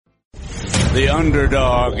The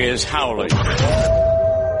underdog is howling.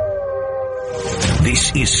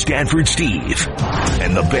 This is Stanford Steve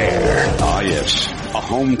and the Bear. Ah, yes. A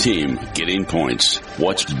home team getting points.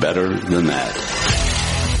 What's better than that?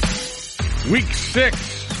 Week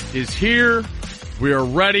 6 is here. We are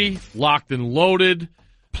ready, locked and loaded.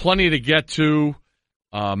 Plenty to get to.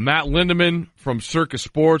 Matt Lindeman from Circus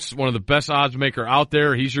Sports, one of the best odds maker out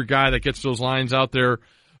there. He's your guy that gets those lines out there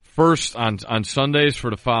first on Sundays for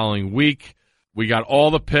the following week. We got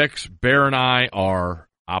all the picks. Bear and I are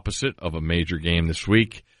opposite of a major game this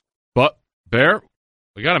week. But, Bear,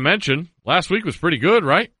 we got to mention, last week was pretty good,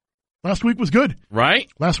 right? Last week was good. Right?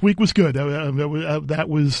 Last week was good. That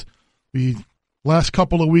was the last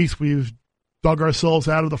couple of weeks. We've dug ourselves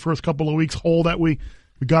out of the first couple of weeks hole that we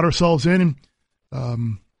got ourselves in.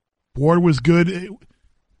 Board was good.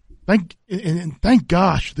 Thank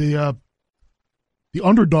gosh, the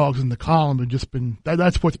underdogs in the column have just been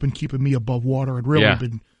that's what's been keeping me above water and really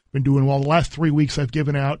been doing well. The last 3 weeks I've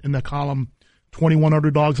given out in the column 21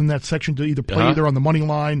 underdogs in that section to either play either on the money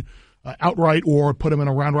line outright or put them in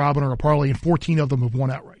a round robin or a parlay, and 14 of them have won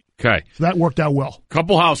outright. Okay. So that worked out well.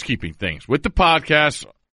 Couple housekeeping things. With the podcast,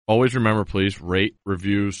 always remember, please, rate,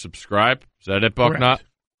 review, subscribe. Is that it, Bucknut?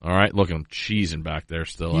 All right. Look at him cheesing back there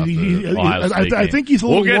still. I think he's a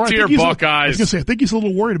little We'll get to your Buckeyes. I was going to say, I think he's a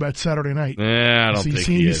little worried about Saturday night. Yeah, I don't think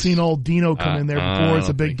he is. You've seen old Dino come in there before. It's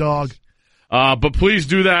a big dog. But please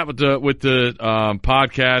do that with the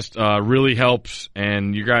podcast. Really helps.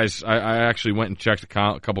 And you guys, I actually went and checked a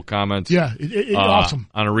couple comments. Yeah, awesome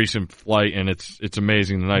on a recent flight, and it's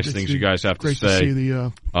amazing the nice things you guys have to say. Great to see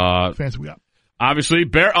the fans we got. Obviously,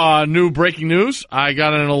 Bear. New breaking news. I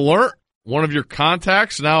got an alert. One of your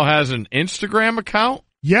contacts now has an Instagram account.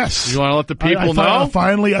 Yes. You want to let the people know? I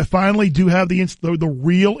finally do have the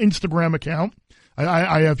real Instagram account.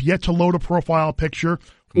 I have yet to load a profile picture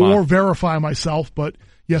or verify myself, but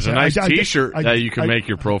yes. There's a nice T-shirt that you can make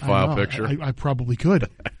your profile picture. I probably could.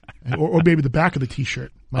 or maybe the back of the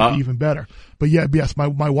T-shirt might be even better. But yes,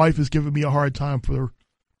 my wife has given me a hard time for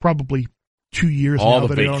probably 2 years now. All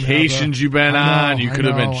the vacations you've been on, you could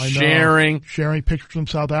have been sharing pictures from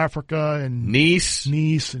South Africa and Nice,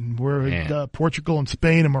 and we're Portugal and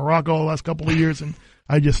Spain and Morocco the last couple of years, and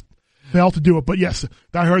I just failed to do it. But yes,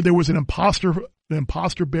 I heard there was an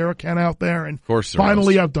imposter Bear account out there, and of course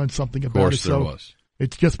finally I've done something about it. So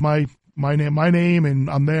it's just my name, and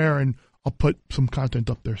I'm there, and I'll put some content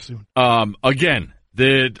up there soon. Again.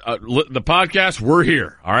 The podcast, we're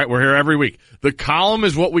here. All right, we're here every week. The column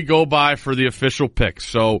is what we go by for the official picks.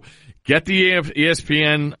 So get the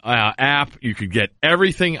ESPN app. You could get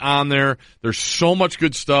everything on there. There's so much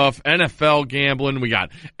good stuff. NFL gambling. We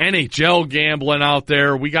got NHL gambling out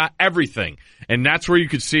there. We got everything. And that's where you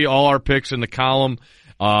could see all our picks in the column.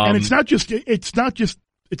 And it's like it's like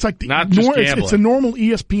it's a normal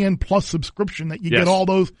ESPN Plus subscription that you get all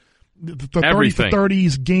those the 30 for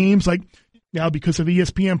 30s games like. Now, because of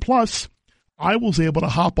ESPN Plus, I was able to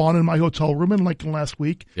hop on in my hotel room in Lincoln last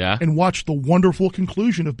week and watch the wonderful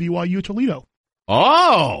conclusion of BYU Toledo.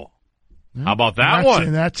 Oh, how about that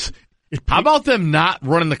one? How about them not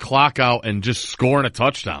running the clock out and just scoring a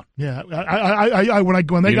touchdown? Yeah,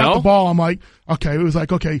 when they got the ball, I'm like, okay. It was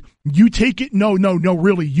like, okay, you take it. No,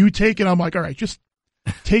 really, you take it. I'm like, all right, just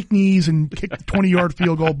take knees and kick a 20-yard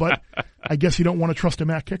field goal. But I guess you don't want to trust a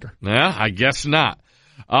Matt kicker. Yeah, I guess not.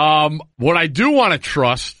 What I do want to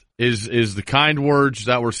trust is the kind words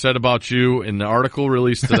that were said about you in the article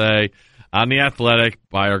released today on The Athletic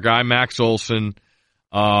by our guy Max Olson.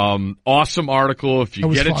 Awesome article. If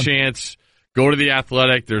you get a chance, go to The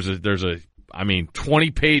Athletic. There's a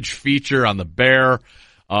 20-page feature on the Bear.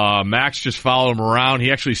 Max just followed him around.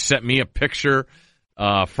 He actually sent me a picture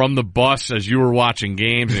from the bus as you were watching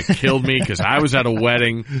games, and it killed me because I was at a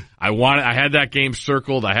wedding. I had that game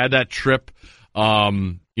circled. I had that trip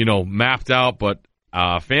mapped out, but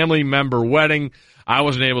family member wedding, I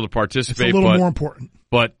wasn't able to participate. It's a little more important.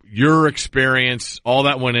 But your experience, all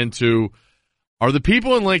that went into, are the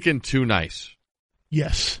people in Lincoln too nice?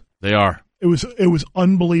 Yes. They are. It was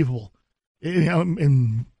unbelievable.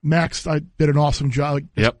 And Max, I did an awesome job.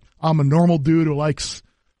 Yep. I'm a normal dude who likes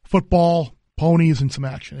football, ponies, and some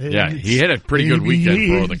action. He had a pretty good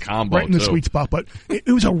weekend for the combo, right in the sweet spot. But it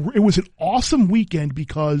was an awesome weekend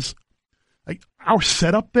because our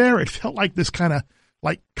setup there, it felt like this kind of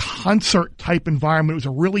like concert type environment. It was a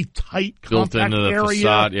really tight, built compact into the area,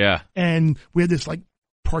 facade, yeah. And we had this like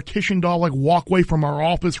partitioned off like walkway from our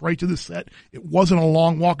office right to the set. It wasn't a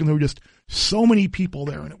long walk, and there were just so many people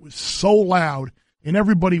there, and it was so loud, and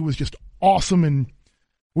everybody was just awesome. And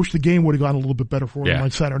wish the game would have gone a little bit better for them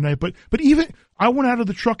on Saturday night. But even I went out of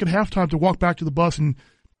the truck at halftime to walk back to the bus, and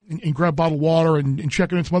and grab bottled water and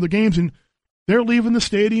checking in some other games, and they're leaving the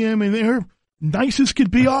stadium, and they're nice as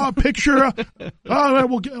could be. Oh, picture.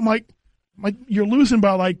 I'm like, you're losing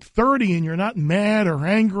by like 30, and you're not mad or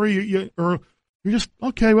angry, or you're just,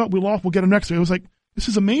 okay, well, we lost, we'll get them next week. It was like, this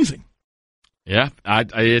is amazing. Yeah,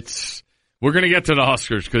 we're going to get to the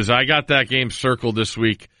Huskers because I got that game circled this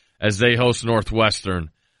week as they host Northwestern,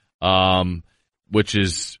 which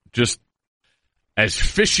is just as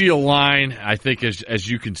fishy a line, I think, as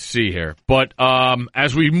you can see here. But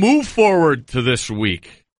as we move forward to this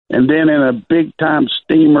week. And then in a big-time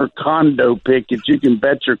steamer condo pick that you can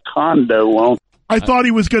bet your condo on. I thought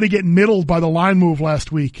he was going to get middled by the line move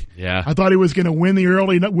last week. Yeah. I thought he was going to win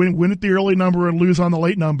at the early number and lose on the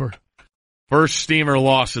late number. First steamer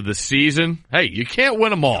loss of the season. Hey, you can't win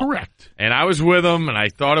them all. Correct. And I was with him, and I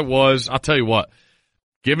thought it was. I'll tell you what,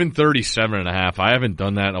 given 37.5, I haven't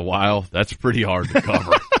done that in a while. That's pretty hard to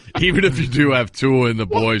cover. Even if you do have Tua and the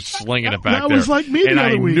boys slinging it back there. That was like me the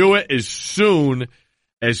other week. And I knew it as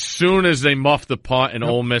soon as they muffed the punt and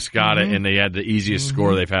Ole Miss got it and they had the easiest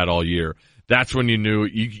score they've had all year. That's when you knew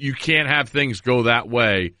you can't have things go that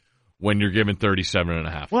way when you're given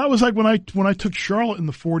 37.5. Well, that was like when I took Charlotte in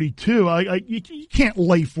the 42. You can't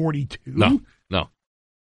lay 42. No.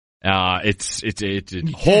 It's a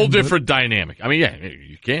whole different dynamic. I mean, yeah,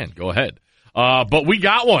 you can. Go ahead. But we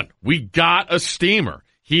got one. We got a steamer.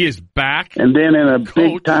 He is back. And then in a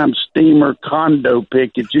big-time steamer condo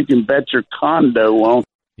pick that you can bet your condo on.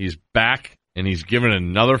 He's back, and he's given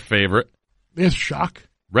another favorite. There's shock.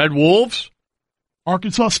 Red Wolves.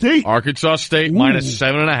 Arkansas State. Ooh. Minus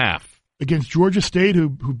 7.5. Against Georgia State, who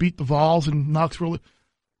beat the Vols in Knoxville.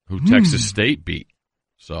 Who Texas State beat.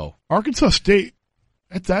 So Arkansas State,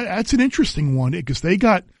 that's an interesting one because they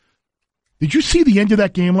got – did you see the end of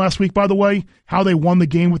that game last week, by the way? How they won the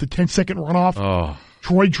game with a 10-second runoff? Oh.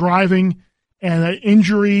 Troy driving and an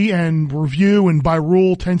injury and review and by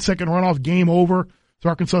rule, 10-second runoff, game over. So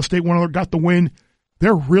Arkansas State got the win.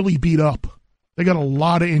 They're really beat up. They got a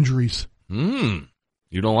lot of injuries. You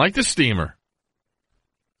don't like the steamer.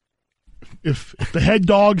 If the head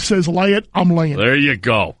dog says lay it, I'm laying it. There you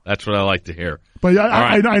go. That's what I like to hear. But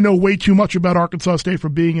I know way too much about Arkansas State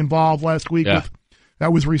from being involved last week. Yeah.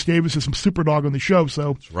 That was Reese Davis and some super dog on the show.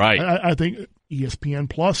 So that's right. I think ESPN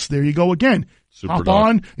Plus, there you go again. Super Hop dog.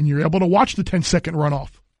 on, and you're able to watch the 10-second runoff.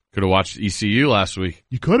 Could have watched ECU last week.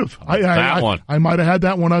 You could have. One. I might have had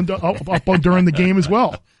that one up on during the game as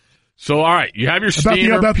well. So, all right, you have your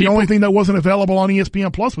steamer. About the only thing that wasn't available on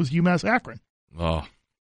ESPN Plus was UMass Akron. Oh,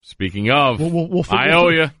 speaking of, we'll I owe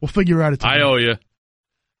you. We'll figure out it. I owe you.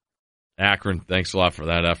 Akron, thanks a lot for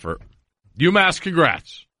that effort. UMass,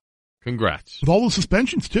 congrats. With all those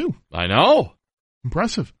suspensions, too. I know.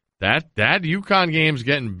 Impressive. That UConn game's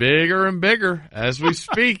getting bigger and bigger as we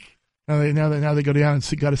speak. Now they go down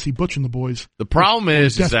and got to see Butch and the boys. The problem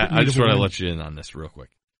is that I just want to let you in on this real quick.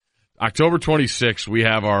 October 26th, we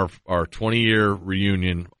have our 20-year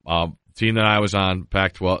reunion. Team that I was on,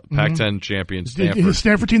 Pac-12, Pac-10 champion, Stanford. The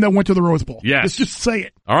Stanford team that went to the Rose Bowl. Yes. Let's just say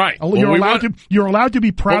it. All right. You're allowed to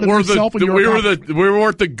be proud of yourself. We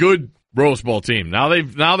weren't the good Rose Bowl team. Now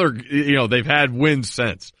they've had wins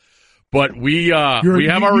since. But we have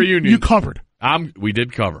our reunion. You covered. We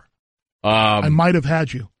did cover. I might have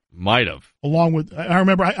had you. Might have. Along with, I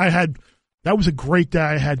remember I had, that was a great day.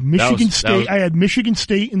 I had Michigan State. I had Michigan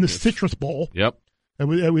State in the Citrus Bowl. Yep. That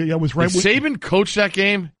was right. Did Saban coach that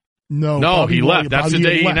game? No, he left. That's the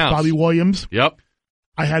day he announced. Bobby Williams. Yep.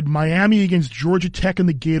 I had Miami against Georgia Tech in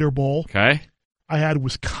the Gator Bowl. Okay. I had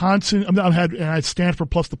Wisconsin. I had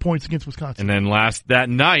Stanford plus the points against Wisconsin. And then that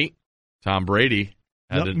night, Tom Brady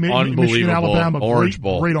had an unbelievable Michigan, Alabama, Orange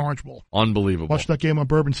Bowl. Great Orange Bowl. Unbelievable. Watched that game on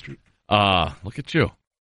Bourbon Street. Look at you.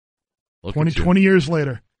 20 years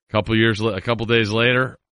later. A couple days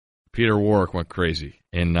later, Peter Warwick went crazy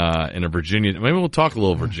in a Virginia. Maybe we'll talk a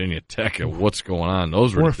little Virginia Tech and what's going on.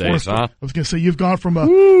 Those were the days, huh? I was going to say you've gone from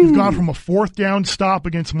a fourth down stop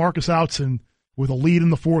against Marcus Outzen with a lead in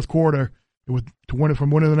the fourth quarter to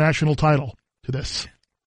winning the national title to this.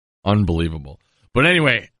 Unbelievable. But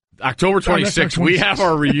anyway, October 26th, we have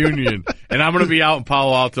our reunion, and I'm going to be out in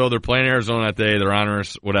Palo Alto. They're playing Arizona that day. They're honoring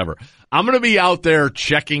us, whatever. I'm going to be out there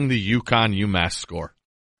checking the UConn-UMass score.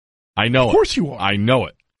 I know it. Of course you are. I know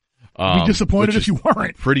it. I'd be disappointed if you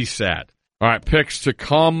weren't. Pretty sad. All right, picks to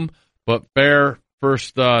come, but fair.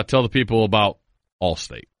 First, tell the people about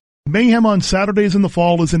Allstate. Mayhem on Saturdays in the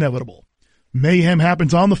fall is inevitable. Mayhem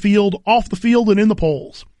happens on the field, off the field, and in the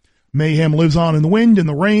polls. Mayhem lives on in the wind, in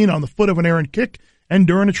the rain, on the foot of an errant kick, and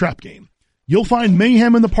during a trap game. You'll find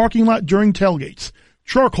mayhem in the parking lot during tailgates,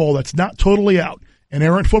 charcoal that's not totally out, an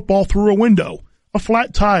errant football through a window, a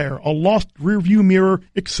flat tire, a lost rearview mirror,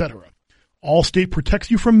 etc. Allstate protects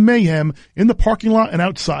you from mayhem in the parking lot and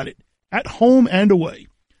outside it, at home and away.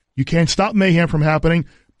 You can't stop mayhem from happening,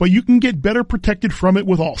 but you can get better protected from it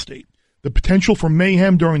with Allstate. The potential for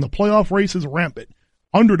mayhem during the playoff race is rampant.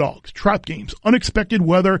 Underdogs, trap games, unexpected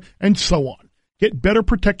weather, and so on. Get better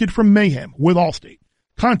protected from mayhem with Allstate.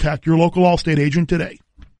 Contact your local Allstate agent today.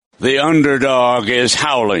 The underdog is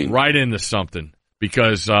howling. Right into something,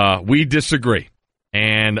 because we disagree.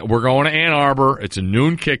 And we're going to Ann Arbor. It's a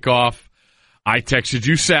noon kickoff. I texted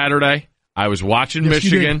you Saturday. I was watching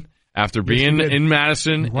Michigan after being in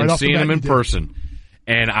Madison and seeing them in person.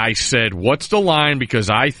 And I said, what's the line? Because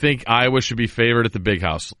I think Iowa should be favored at the Big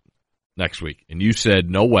House next week. And you said,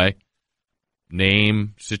 no way.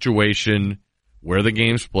 Name, situation, where the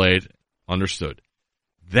game's played. Understood.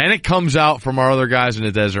 Then it comes out from our other guys in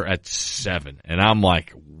the desert at 7. And I'm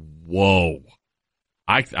like, whoa.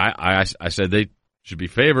 I said they should be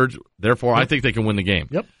favored. Therefore, I think they can win the game.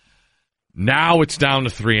 Yep. Now it's down to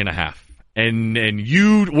 3.5. And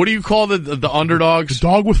you, what do you call the underdogs? The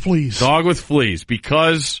dog with fleas. Dog with fleas,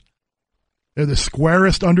 because they're the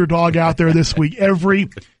squarest underdog out there this week.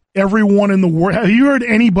 Everyone in the world. Have you heard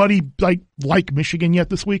anybody like Michigan yet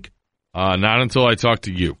this week? Not until I talked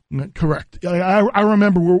to you. Correct. I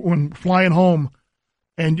remember when flying home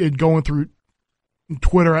and going through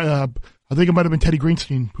Twitter. I think it might have been Teddy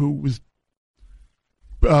Greenstein who was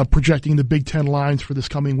projecting the Big Ten lines for this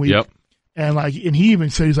coming week. Yep. And he even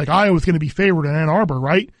said, he's like, Iowa's going to be favored in Ann Arbor,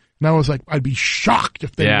 right? And I was like, I'd be shocked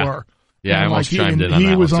if they were. Yeah, I almost chimed in on that.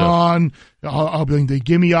 He was on. I'll be like,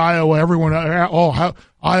 give me Iowa. Everyone,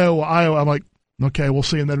 Iowa. I'm like, okay, we'll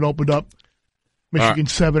see. And then it opened up. Michigan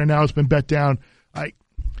 7, and now it's been bet down.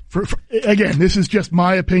 Again, this is just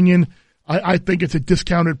my opinion. I think it's a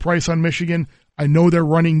discounted price on Michigan. I know their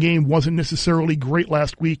running game wasn't necessarily great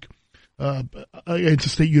last week against the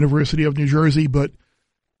State University of New Jersey, but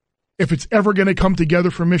if it's ever going to come together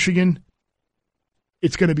for Michigan,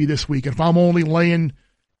 it's going to be this week. If I'm only laying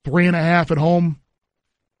 3.5 at home,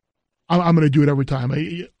 I'm going to do it every time.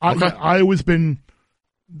 Iowa's been,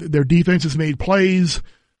 their defense has made plays.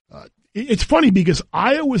 It's funny because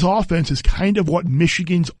Iowa's offense is kind of what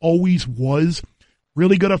Michigan's always was.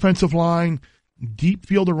 Really good offensive line, deep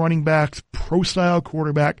field of running backs, pro-style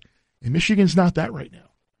quarterback, and Michigan's not that right now.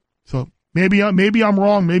 So maybe I'm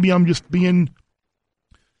wrong. Maybe I'm just being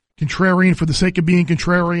contrarian for the sake of being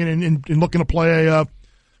contrarian and looking to play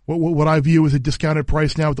what I view as a discounted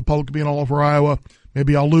price now with the public being all over Iowa.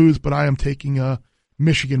 Maybe I'll lose, but I am taking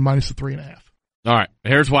Michigan minus the 3.5. All right.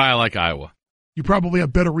 Here's why I like Iowa. You probably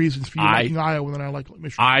have better reasons for you liking Iowa than I like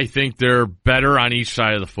Michigan. I think they're better on each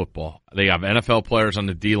side of the football. They have NFL players on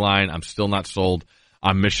the D-line. I'm still not sold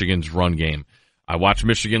on Michigan's run game. I watched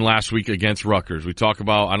Michigan last week against Rutgers. We talk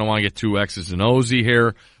about, I don't want to get too X's and O's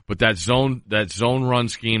here, but that zone run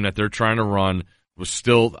scheme that they're trying to run was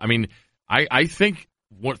still, I think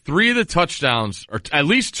 3 of the touchdowns, or at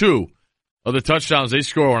least 2 of the touchdowns they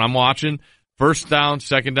score when I'm watching, first down,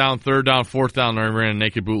 second down, third down, fourth down, they ran a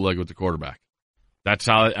naked bootleg with the quarterback. That's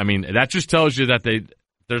how, that just tells you that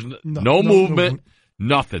there's no movement,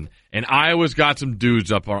 nothing. And Iowa's got some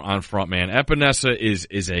dudes up on front, man. Epinesa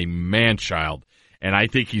is a man-child, and I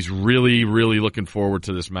think he's really, really looking forward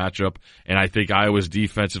to this matchup. And I think Iowa's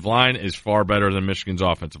defensive line is far better than Michigan's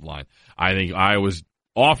offensive line. I think Iowa's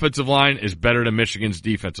offensive line is better than Michigan's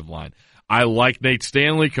defensive line. I like Nate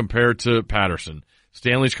Stanley compared to Patterson.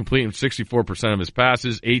 Stanley's completing 64% of his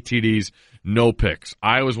passes, 8 TDs, no picks.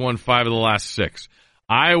 Iowa's won 5 of the last 6.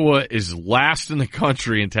 Iowa is last in the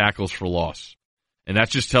country in tackles for loss. And that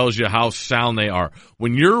just tells you how sound they are.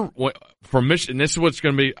 When you're from Michigan, this is what's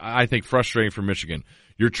going to be, I think, frustrating for Michigan.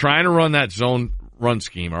 You're trying to run that zone run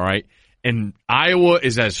scheme, all right? And Iowa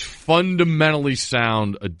is as fundamentally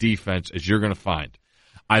sound a defense as you're going to find.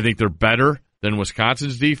 I think they're better than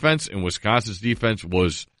Wisconsin's defense, and Wisconsin's defense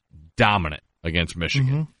was dominant against Michigan.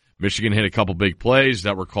 Mm-hmm. Michigan hit a couple big plays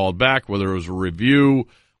that were called back, whether it was a review,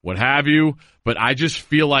 what have you. But I just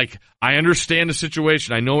feel like I understand the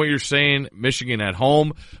situation. I know what you're saying, Michigan at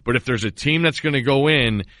home. But if there's a team that's going to go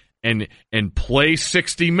in and play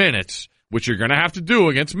 60 minutes, which you're going to have to do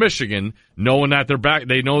against Michigan, knowing that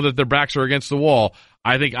they know that their backs are against the wall,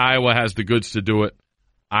 I think Iowa has the goods to do it.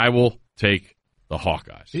 I will take the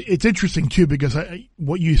Hawkeyes. It's interesting, too, because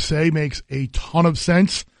what you say makes a ton of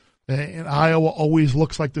sense. And Iowa always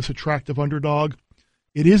looks like this attractive underdog.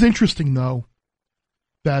 It is interesting, though,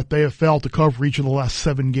 that they have failed to cover each of the last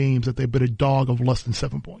 7 games, that they've been a dog of less than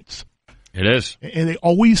 7 points. It is. And they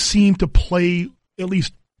always seem to play, at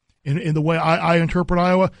least in the way I interpret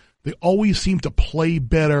Iowa, they always seem to play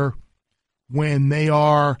better when they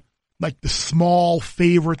are like the small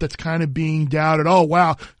favorite that's kind of being doubted. Oh,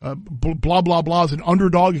 wow, blah, blah, blah is an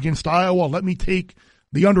underdog against Iowa. Let me take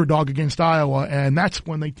the underdog against Iowa. And that's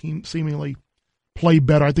when they seemingly play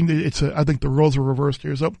better. I think the roles are reversed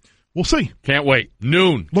here. So we'll see. Can't wait.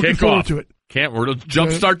 Noon. Looking forward to it. We're to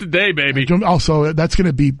jumpstart the day, baby. Also, that's going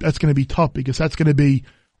to be tough because that's going to be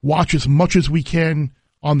watch as much as we can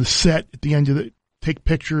on the set at the end of it, take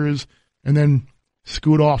pictures, and then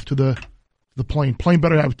scoot off to the plane. Plane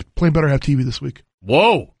better have TV this week.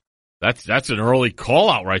 Whoa, that's an early call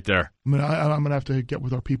out right there. I'm gonna have to get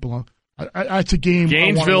with our people on. It's a game.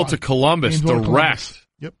 Gainesville to Columbus direct.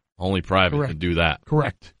 Yep. Only private can do that.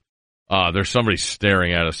 Correct. There's somebody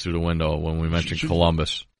staring at us through the window when we mentioned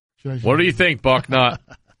Columbus. What do you think, Bucknut?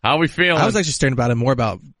 How are we feeling? I was actually staring about it more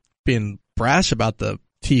about being brash about the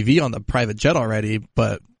TV on the private jet already,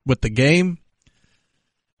 but with the game,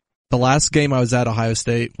 the last game I was at Ohio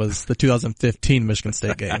State was the 2015 Michigan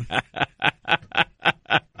State game.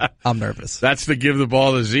 I'm nervous. That's the give the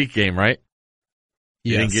ball to Zeke game, right?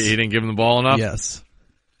 Yes. He didn't give him the ball enough? Yes.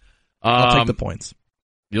 I'll take the points.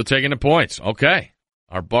 You're taking the points. Okay.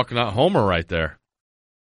 Our Bucknut homer right there.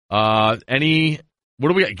 What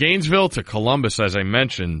do we got? Gainesville to Columbus, as I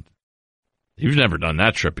mentioned. You've never done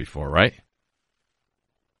that trip before, right?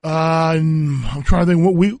 I'm trying to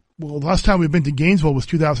think. The last time we've been to Gainesville was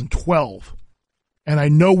 2012, and I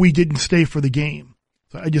know we didn't stay for the game.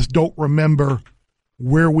 So I just don't remember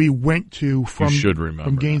where we went to from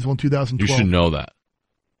Gainesville in 2012. You should know that.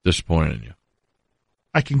 Disappointed in you.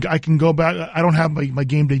 I can go back. I don't have my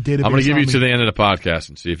game day database. I'm going to give you to the end of the podcast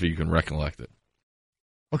and see if you can recollect it.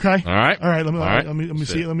 Okay. All right. Let me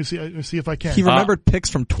see if I can. He remembered picks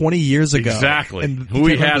from 20 years ago. Exactly. Who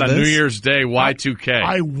we had on New Year's Day,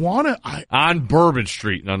 Y2K. On Bourbon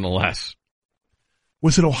Street, nonetheless.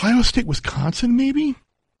 Was it Ohio State, Wisconsin, maybe?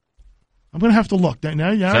 I'm going to have to look. Is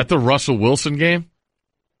that the Russell Wilson game?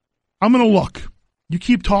 I'm going to look. You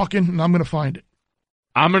keep talking, and I'm going to find it.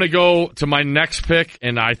 I'm going to go to my next pick,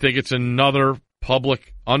 and I think it's another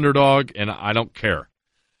public underdog, and I don't care.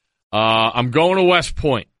 I'm going to West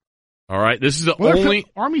Point. All right, this is the only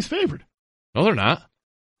Army's favored. No, they're not.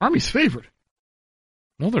 Army's favored.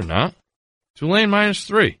 No, they're not. Tulane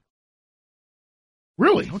 -3.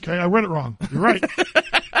 Really? Okay, I read it wrong. You're right.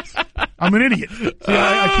 I'm an idiot. See,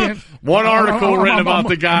 I can't. One article written about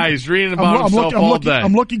the guy. He's reading about himself all day.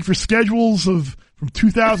 I'm looking for schedules from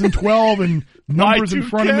 2012 and numbers in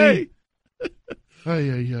front of me.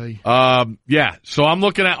 Yeah, so I'm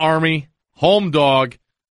looking at Army, home dog.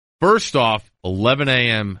 First off, 11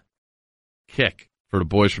 a.m. kick for the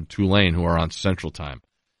boys from Tulane who are on Central Time.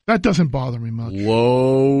 That doesn't bother me much.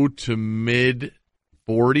 Low to mid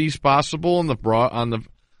 40s possible on the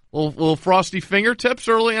little frosty fingertips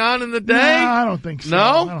early on in the day? No, I don't think so.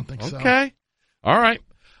 No? I don't think so. Okay. All right.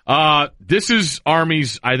 This is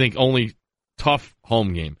Army's, I think, only tough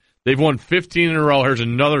home game. They've won 15 in a row. Here's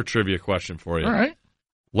another trivia question for you. All right.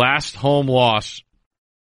 Last home loss,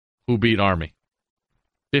 who beat Army?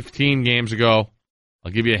 15 games ago.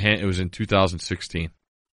 I'll give you a hint. It was in 2016.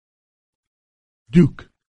 Duke.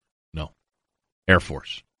 No. Air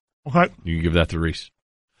Force. Okay. You can give that to Reese.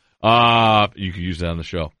 You can use that on the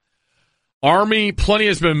show. Army, plenty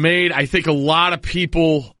has been made. I think a lot of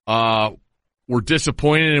people were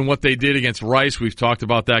disappointed in what they did against Rice. We've talked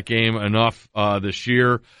about that game enough this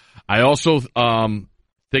year. I also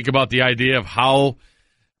think about the idea of how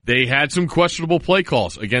they had some questionable play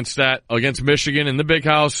calls against Michigan in the Big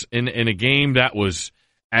House in a game that was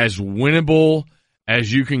as winnable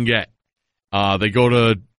as you can get. They go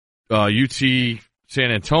to UT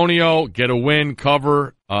San Antonio, get a win,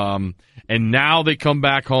 cover, and now they come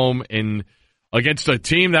back home against a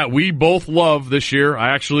team that we both love this year.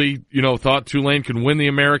 I actually, thought Tulane could win the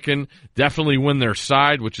American, definitely win their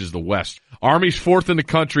side, which is the West. Army's fourth in the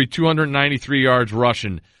country, 293 yards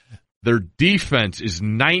rushing. Their defense is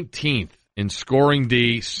 19th in scoring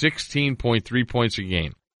D, 16.3 points a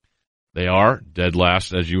game. They are dead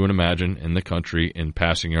last, as you would imagine, in the country in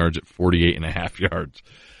passing yards at 48.5 yards.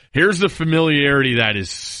 Here's the familiarity that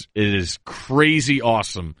is crazy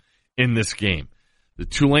awesome in this game. The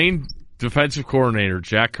Tulane defensive coordinator,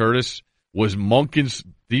 Jack Curtis, was Monken's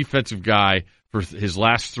defensive guy for his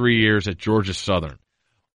last 3 years at Georgia Southern.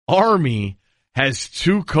 Army has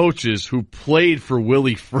two coaches who played for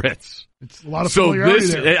Willie Fritz. It's a lot of familiarity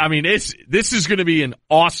there. This is going to be an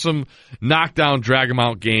awesome knockdown,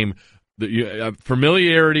 drag-em-out game.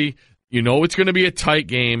 Familiarity, it's going to be a tight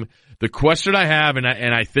game. The question I have, and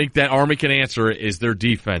I think that Army can answer it, is their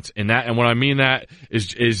defense. And what I mean that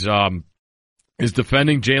is is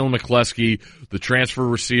defending Jalen McCleskey, the transfer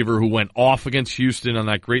receiver who went off against Houston on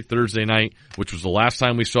that great Thursday night, which was the last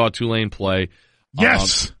time we saw Tulane play.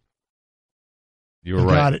 Yes. You were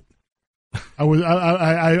right. Got it.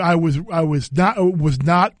 I was not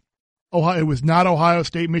Ohio. It was not Ohio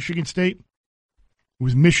State, Michigan State. It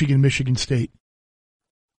was Michigan State.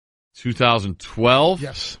 2012?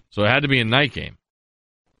 Yes. So it had to be a night game.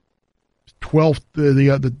 The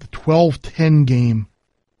 12-10 game.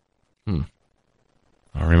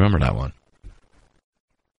 I remember that one.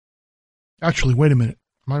 Actually, wait a minute.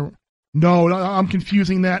 No, I'm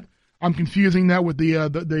confusing that. I'm confusing that with the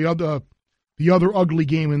other ugly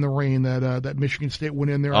game in the rain that Michigan State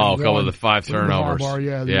went in there. Oh, a couple of the 5 turnovers.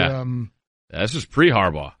 Harbaugh, This was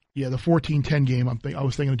pre-Harbaugh. Yeah, the 14-10 game. I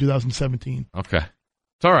was thinking of 2017. Okay,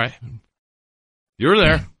 it's all right. You were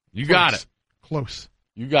there. You got it. Close.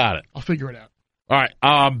 You got it. I'll figure it out. All right.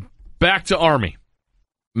 Back to Army.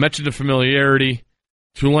 Mentioned the familiarity.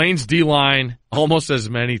 Tulane's D-line almost as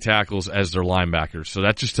many tackles as their linebackers. So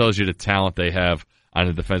that just tells you the talent they have on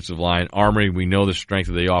the defensive line. Army, we know the strength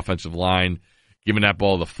of the offensive line, giving that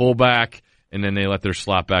ball to the fullback, and then they let their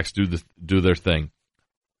slotbacks do their thing.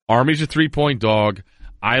 Army's a 3-point dog.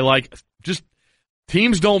 I like just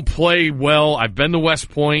teams don't play well. I've been to West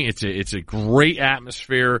Point. It's a great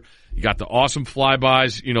atmosphere. You got the awesome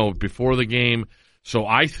flybys, before the game. So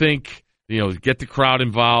I think, get the crowd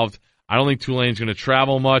involved. I don't think Tulane's going to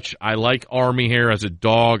travel much. I like Army here as a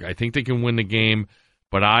dog. I think they can win the game,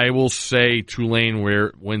 but I will say Tulane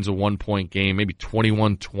wins a 1-point game, maybe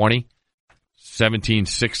 21-20,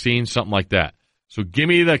 17-16, something like that. So give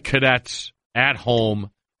me the Cadets at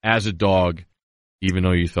home as a dog, even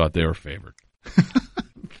though you thought they were favored.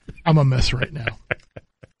 I'm a mess right now.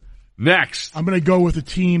 Next. I'm going to go with a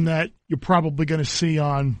team that you're probably going to see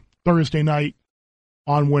on Thursday night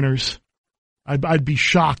on Winners. I'd be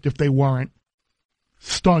shocked if they weren't.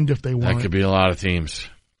 Stunned if they weren't. That could be a lot of teams.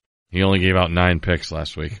 He only gave out 9 picks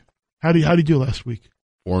last week. How'd he do last week?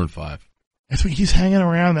 4-5. That's what he's hanging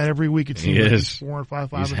around that every week. It seems he like is.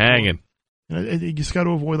 4-5. He's hanging. You just got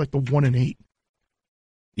to avoid like the 1-8.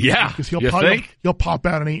 Yeah, because think? He'll pop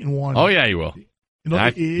out an 8-1. Oh yeah, he will.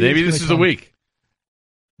 Maybe this is the week.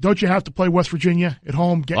 Don't you have to play West Virginia at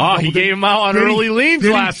home? He gave him out on early leads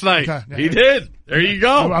last night. Okay. He did. There you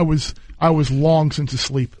go. I was long since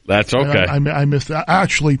asleep. That's okay. I missed that.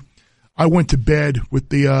 Actually, I went to bed with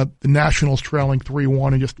the Nationals trailing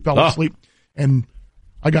 3-1 and just fell asleep. And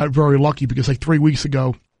I got very lucky because like 3 weeks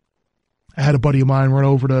ago, I had a buddy of mine run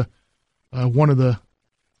over to one of the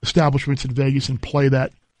establishments in Vegas and play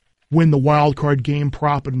that win the wild card game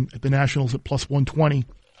prop at the Nationals at +120,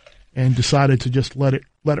 and decided to just let it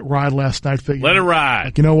ride last night. Let it ride.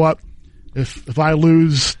 Like, you know what? If I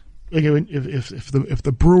lose, if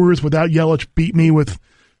the Brewers without Yelich beat me with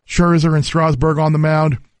Scherzer and Strasburg on the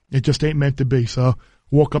mound, it just ain't meant to be. So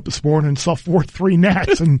woke up this morning and saw 4-3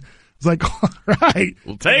 Nats and was like, all right,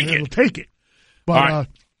 we'll take it. We'll take it. But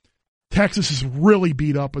Texas is really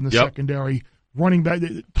beat up in the secondary. Running back,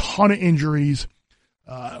 a ton of injuries.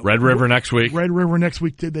 Red River next week.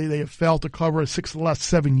 They have failed to cover 6 of the last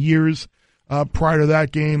 7 years. Prior to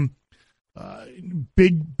that game,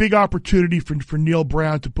 big opportunity for Neil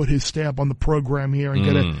Brown to put his stamp on the program here and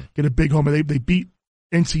get a big home. They beat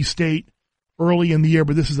NC State early in the year,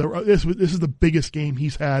 but this is the biggest game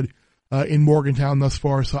he's had in Morgantown thus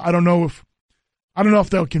far. So I don't know if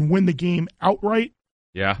they can win the game outright.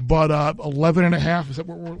 Yeah, but 11.5 is that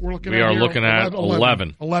what we're looking at? We are looking at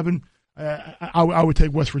 11. 11. I would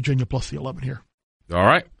take West Virginia plus the 11 here. All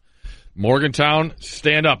right. Morgantown,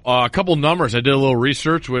 stand up. A couple numbers. I did a little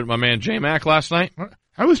research with my man J-Mac last night.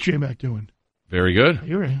 How is J-Mac doing? Very good.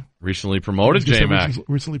 Recently promoted J-Mac.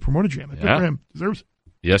 Recently promoted J-Mac. Yeah. Good for him. Deserves it.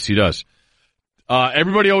 Yes, he does.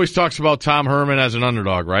 Everybody always talks about Tom Herman as an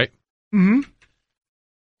underdog, right? Mm-hmm.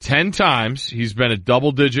 10 times he's been a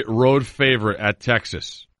double-digit road favorite at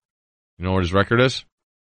Texas. You know what his record is?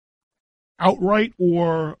 Outright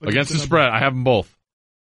or against the spread? I have them both.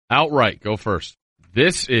 Outright. Go first.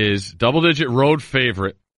 This is double-digit road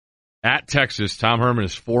favorite at Texas. Tom Herman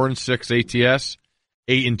is 4-6 ATS,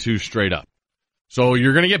 8-2 straight up. So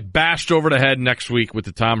you're going to get bashed over the head next week with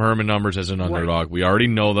the Tom Herman numbers as an underdog. We already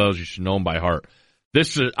know those. You should know them by heart.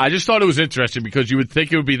 I just thought it was interesting because you would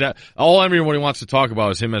think it would be that. All everybody wants to talk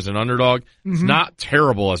about is him as an underdog. Mm-hmm. It's not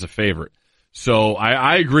terrible as a favorite. So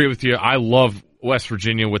I agree with you. I love West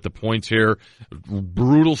Virginia with the points here.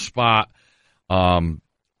 Brutal spot.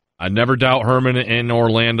 I never doubt Herman in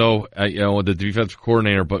Orlando, the defensive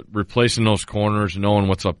coordinator, but replacing those corners, knowing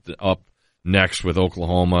what's up next with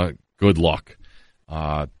Oklahoma, good luck.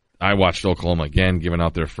 I watched Oklahoma again, giving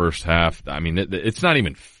out their first half. I mean, it's not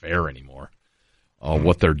even fair anymore.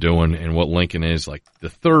 what they're doing and what Lincoln is. Like the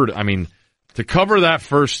third, I mean, to cover that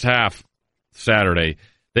first half Saturday,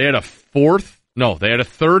 they had a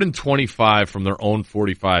third and 25 from their own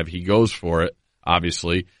 45. He goes for it,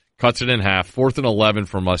 obviously, cuts it in half, 4th and 11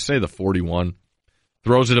 from, let's say, the 41,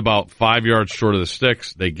 throws it about 5 yards short of the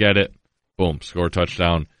sticks. They get it. Boom, score a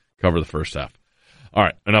touchdown, cover the first half. All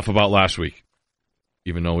right, enough about last week.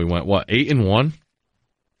 Even though we went, 8-1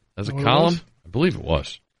 as a column? I believe it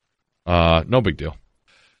was. No big deal.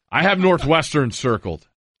 I have Northwestern circled.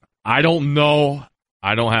 I don't know.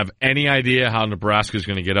 I don't have any idea how Nebraska is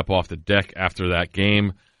going to get up off the deck after that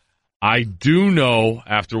game. I do know,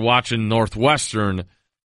 after watching Northwestern,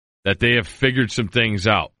 that they have figured some things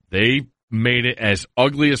out. They made it as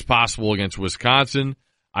ugly as possible against Wisconsin.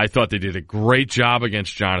 I thought they did a great job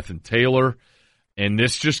against Jonathan Taylor. And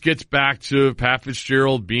this just gets back to Pat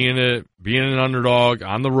Fitzgerald being an underdog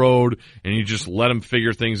on the road, and you just let him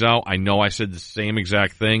figure things out. I know I said the same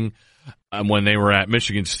exact thing when they were at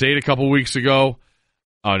Michigan State a couple weeks ago.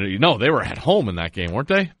 No, they were at home in that game, weren't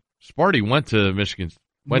they? Sparty went to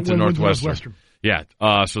Northwestern. Yeah.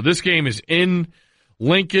 So this game is in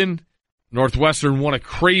Lincoln. Northwestern won a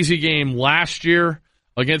crazy game last year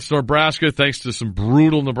against Nebraska thanks to some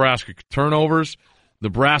brutal Nebraska turnovers.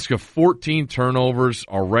 Nebraska, 14 turnovers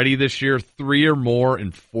already this year, 3 or more in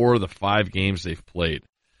 4 of the 5 games they've played.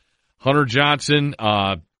 Hunter Johnson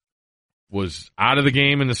was out of the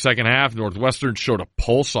game in the second half. Northwestern showed a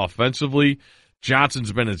pulse offensively.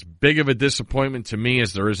 Johnson's been as big of a disappointment to me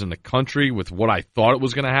as there is in the country with what I thought it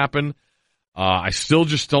was going to happen. I still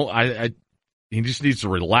just don't. He just needs to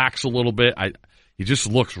relax a little bit. He just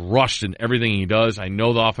looks rushed in everything he does. I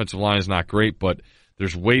know the offensive line is not great, but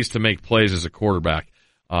there's ways to make plays as a quarterback.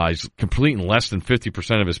 He's completing less than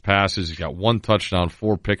 50% of his passes. He's got 1 touchdown,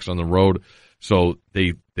 4 picks on the road. So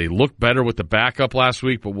they look better with the backup last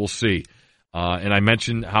week, but we'll see. And I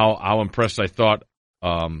mentioned how impressed I thought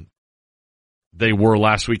they were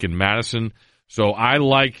last week in Madison. So I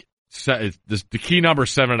like the key number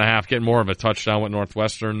 7.5, getting more of a touchdown with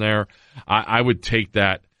Northwestern there. I would take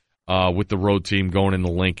that with the road team going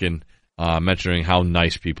into Lincoln, mentioning how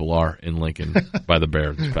nice people are in Lincoln by the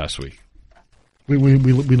Bear this past week. We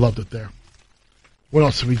loved it there. What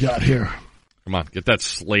else have we got here? Come on, get that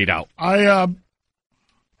slate out. I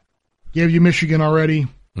gave you Michigan already.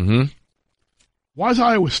 Mm-hmm. Why is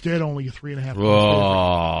Iowa State only a 3.5?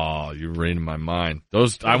 Oh, you're reading my mind.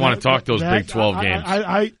 I want to talk those Big 12 games.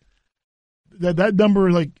 That number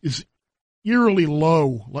is eerily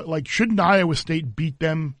low. Like, shouldn't Iowa State beat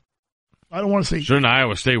them? I don't want to say. Shouldn't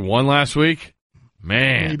Iowa State won last week?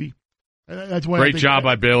 Man, maybe. That's why. Great job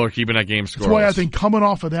by Baylor keeping that game scoreless. That's why I think coming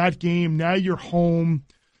off of that game, now you're home.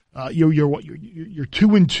 You're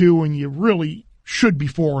 2-2, and you really should be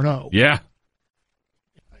 4-0. Yeah.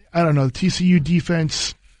 I don't know, the TCU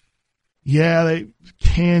defense. Yeah,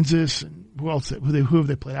 Kansas and who else? Who have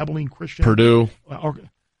they played? Abilene Christian, Purdue,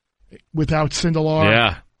 without Sindelar.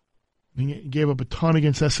 Yeah, he gave up a ton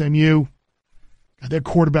against SMU. Their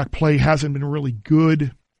quarterback play hasn't been really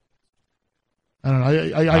good. I don't know.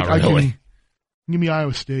 I can give me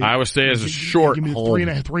Iowa State. Iowa State is a short give me home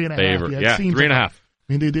 3.5. favorite. Yeah, 3.5. I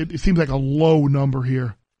mean, it seems like a low number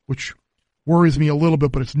here, which worries me a little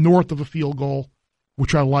bit. But it's north of a field goal,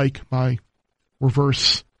 which I like. My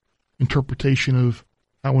reverse interpretation of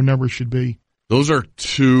how a number should be. Those are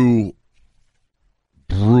 2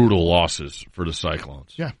 brutal losses for the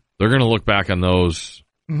Cyclones. Yeah, they're going to look back on those.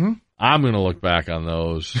 Mm-hmm. I'm going to look back on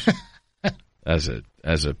those as a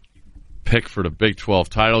pick for the Big 12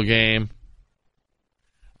 title game.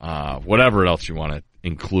 Whatever else you want to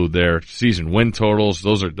include there. Season win totals.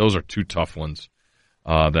 Those are 2 tough ones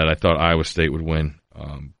that I thought Iowa State would win.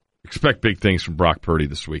 Expect big things from Brock Purdy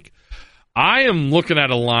this week. I am looking at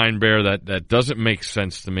a line, Bear, that doesn't make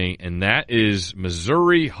sense to me, and that is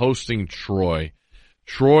Missouri hosting Troy.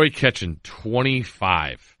 Troy catching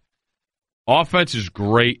 25. Offense is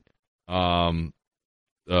great. Backup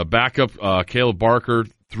Caleb Barker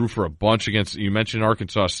threw for a bunch against, you mentioned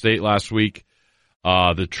Arkansas State last week.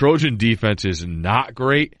 The Trojan defense is not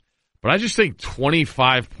great, but I just think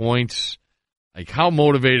 25 points, like how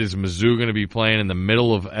motivated is Mizzou going to be playing in the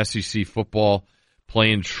middle of SEC football,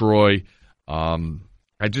 playing Troy?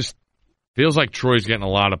 I just feels like Troy's getting a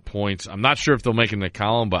lot of points. I'm not sure if they'll make it in the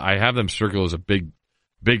column, but I have them circled as a big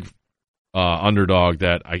underdog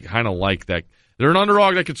that I kind of like that. They're an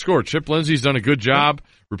underdog that could score. Chip Lindsey's done a good job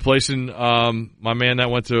replacing my man that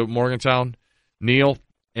went to Morgantown, Neal,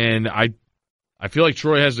 and I feel like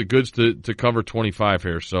Troy has the goods to cover 25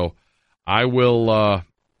 here. So I will.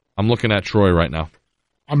 I'm looking at Troy right now.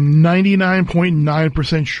 I'm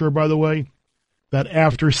 99.9% sure, by the way, that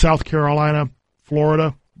after South Carolina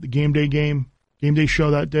Florida, the game day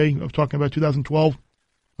show that day. I was talking about 2012.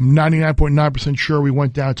 I'm 99.9% sure we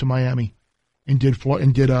went down to Miami and did Florida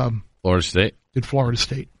State. Did Florida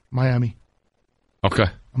State, Miami. Okay.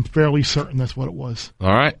 I'm fairly certain that's what it was.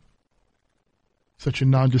 All right. Such a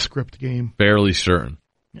nondescript game. Fairly certain.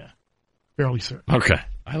 Yeah, fairly certain. Okay.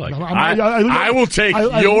 I like it. I will take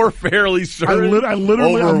your fairly certain I'm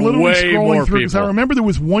literally scrolling through because I remember there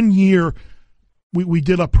was one year we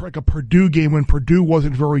did a Purdue game when Purdue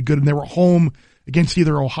wasn't very good and they were home against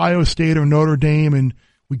either Ohio State or Notre Dame, and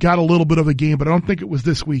we got a little bit of a game, but I don't think it was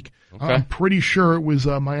this week. Okay. I'm pretty sure it was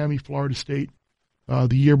Miami, Florida State,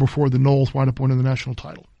 the year before the Noles wound up winning the national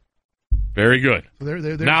title. Very good. So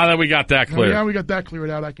they're, now that we got that clear. Now we got that cleared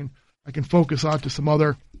out, I can focus on to some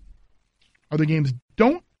other games.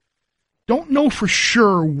 Don't know for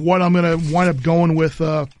sure what I'm going to wind up going with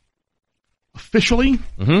officially,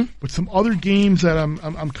 but some other games that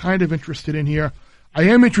I'm kind of interested in here. I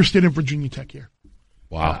am interested in Virginia Tech here.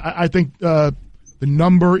 Wow. I think the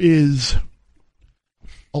number is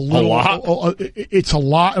a lot. It's a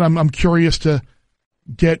lot, and I'm curious to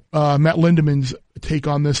get Matt Lindemann's take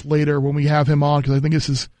on this later when we have him on, because I think this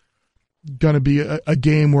is going to be a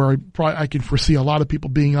game where I can foresee a lot of people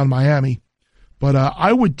being on Miami. But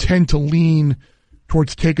I would tend to lean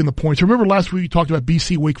towards taking the points. Remember last week we talked about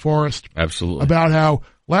BC Wake Forest? Absolutely. About how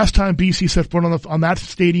last time BC set foot on that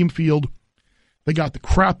stadium field, they got the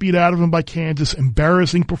crap beat out of them by Kansas.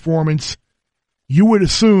 Embarrassing performance. You would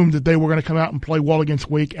assume that they were going to come out and play well against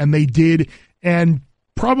Wake, and they did, and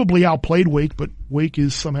probably outplayed Wake, but Wake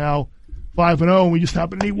is somehow 5-0, and we just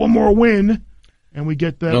happen to need one more win, and we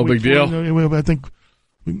get that. No big deal. I think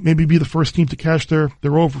maybe be the first team to cash their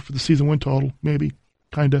over for the season win total, maybe,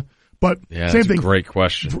 kind of. But same thing. Great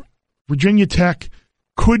question. Virginia Tech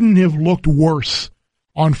couldn't have looked worse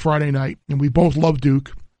on Friday night, and we both love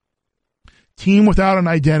Duke. Team without an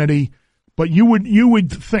identity, but you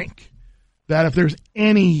would think that if there's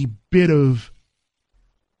any bit of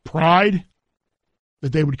pride,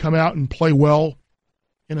 that they would come out and play well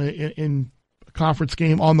in a conference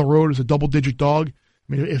game on the road as a double-digit dog.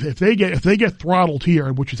 I mean, if they get throttled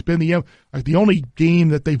here, which has been the only game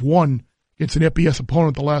that they've won against an FBS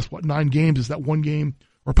opponent the last 9 games is that one game,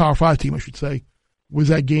 or Power 5 team I should say, was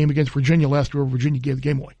that game against Virginia last year where Virginia gave the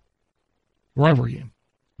game away. Rivalry game.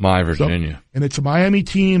 My Virginia. So, and it's a Miami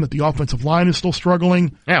team that the offensive line is still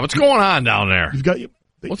struggling. Yeah, what's going on down there?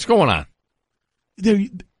 What's going on?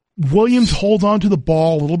 Williams holds on to the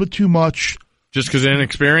ball a little bit too much. Just because of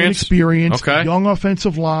inexperience? Okay. Young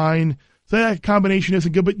offensive line. So that combination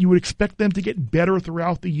isn't good, but you would expect them to get better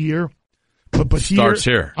throughout the year. But starts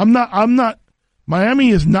here. I'm not. Miami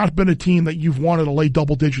has not been a team that you've wanted to lay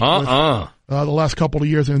double digits with the last couple of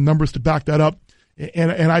years, and numbers to back that up.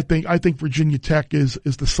 And I think Virginia Tech is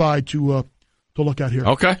the side to look at here.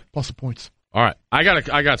 Okay. Plus the points. All right. I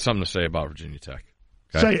got something to say about Virginia Tech.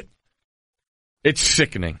 Okay? Say it. It's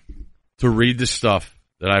sickening to read the stuff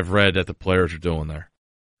that I've read that the players are doing there.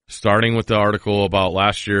 Starting with the article about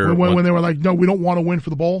last year. When they were like, no, we don't want to win for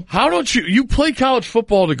the bowl. How don't you play college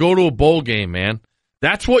football to go to a bowl game, man?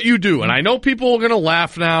 That's what you do. And I know people are going to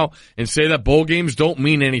laugh now and say that bowl games don't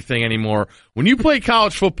mean anything anymore. When you play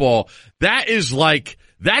college football, that's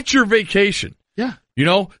your vacation. Yeah. You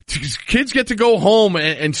know, kids get to go home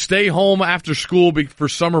and stay home after school for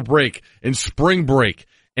summer break and spring break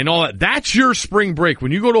and all that. That's your spring break.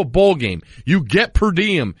 When you go to a bowl game, you get per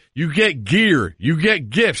diem, you get gear, you get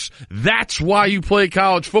gifts. That's why you play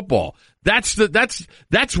college football. That's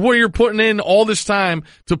where you're putting in all this time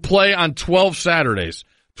to play on 12 Saturdays.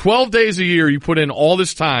 12 days a year you put in all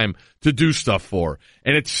this time to do stuff for.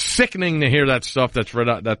 And it's sickening to hear that stuff that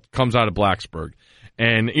comes out of Blacksburg.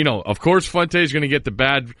 And, you know, of course Fuente's going to get the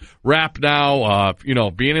bad rap now,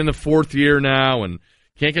 being in the 4th year now and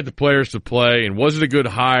can't get the players to play. And was it a good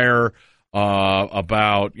hire,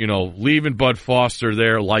 about, leaving Bud Foster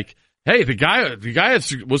there? Like, hey, the guy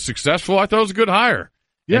was successful. I thought it was a good hire.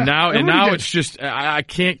 Yeah, and now it's just I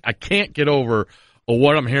can't get over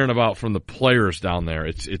what I'm hearing about from the players down there.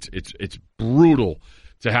 It's brutal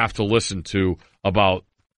to have to listen to about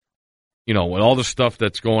with all the stuff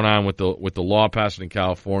that's going on with the law passing in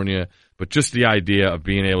California, but just the idea of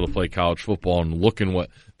being able to play college football and looking what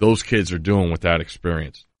those kids are doing with that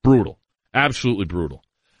experience. Brutal. Absolutely brutal.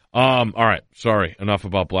 All right, sorry, enough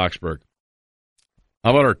about Blacksburg.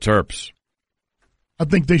 How about our Terps? I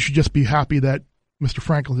think they should just be happy that Mr.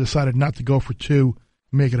 Franklin decided not to go for 2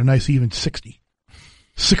 and make it a nice even 60.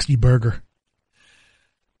 60 burger.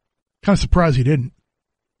 Kind of surprised he didn't.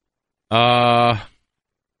 I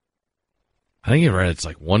think it's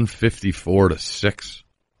like 154-6.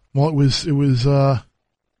 Well, it was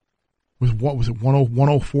what was it,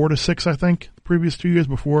 104-6, I think, the previous 2 years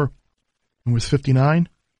before it was 59.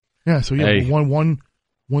 Yeah, so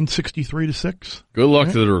 163-6. Good luck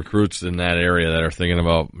to the recruits in that area that are thinking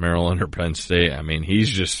about Maryland or Penn State. I mean, he's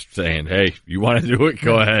just saying, hey, you want to do it?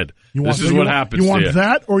 Go ahead. This is what happens. You want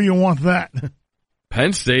that or you want that?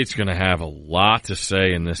 Penn State's going to have a lot to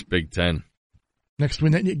say in this Big Ten. Next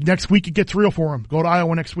week it gets real for them. Go to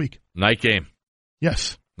Iowa next week. Night game.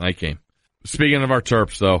 Yes. Night game. Speaking of our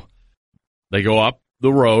Terps, though, they go up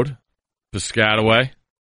the road, Piscataway.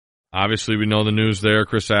 Obviously, we know the news there.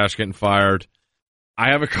 Chris Ash getting fired.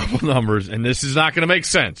 I have a couple numbers, and this is not going to make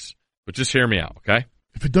sense, but just hear me out, okay?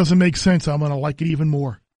 If it doesn't make sense, I'm going to like it even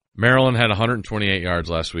more. Maryland had 128 yards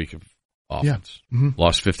last week of offense. Yeah. Mm-hmm.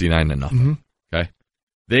 Lost 59-0. Mm-hmm. Okay?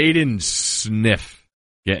 They didn't sniff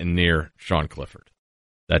getting near Sean Clifford.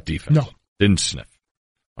 That defense. No. Didn't sniff.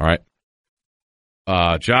 All right?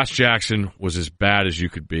 Josh Jackson was as bad as you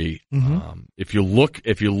could be. Mm-hmm. If you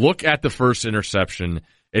look at the first interception,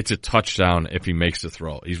 it's a touchdown if he makes the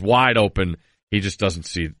throw. He's wide open. He just doesn't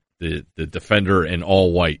see the defender in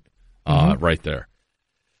all white right there.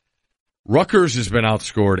 Rutgers has been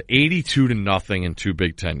outscored 82-0 in 2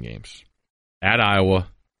 Big Ten games. At Iowa,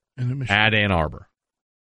 and at Ann Arbor.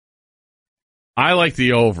 I like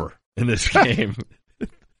the over in this game.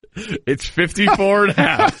 It's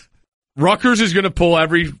 54.5. Rutgers is going to pull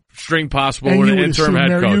every string possible with an interim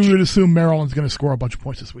head coach. You would assume Maryland's going to score a bunch of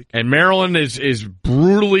points this week. And Maryland is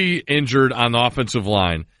brutally injured on the offensive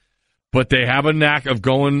line, but they have a knack of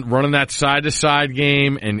running that side-to-side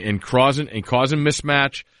game and causing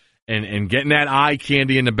mismatch and getting that eye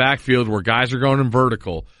candy in the backfield where guys are going in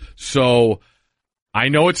vertical. So I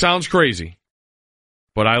know it sounds crazy,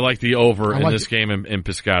 but I like the over in this game in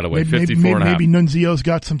Piscataway, 54.5. Maybe Nunzio's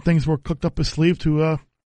got some things cooked up his sleeve to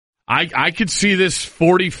I could see this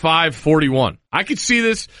 45-41. I could see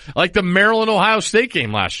this like the Maryland-Ohio State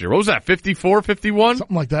game last year. What was that, 54-51?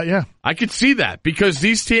 Something like that, yeah. I could see that because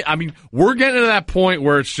these teams, I mean, we're getting to that point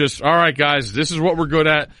where it's just, all right, guys, this is what we're good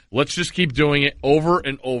at. Let's just keep doing it over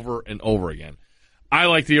and over and over again. I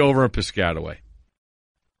like the over in Piscataway.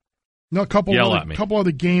 No, a couple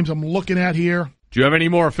other games I'm looking at here. Do you have any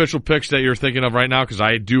more official picks that you're thinking of right now? Because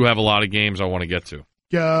I do have a lot of games I want to get to.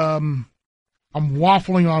 I'm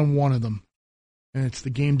waffling on one of them, and it's the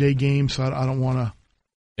game day game, so I don't want to.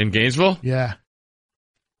 In Gainesville? Yeah.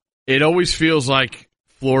 It always feels like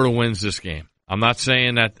Florida wins this game. I'm not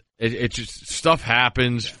saying that it just stuff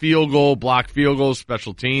happens. Field goal, blocked field goals,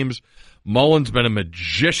 special teams. Mullen's been a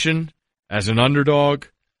magician as an underdog.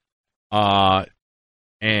 And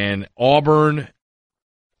Auburn.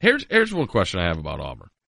 Here's one question I have about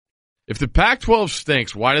Auburn. If the Pac-12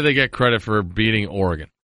 stinks, why do they get credit for beating Oregon?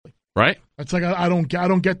 Right? It's like I don't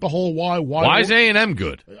get the whole why. Why is A&M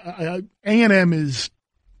good? A&M is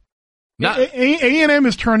not. A&M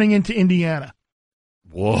is turning into Indiana.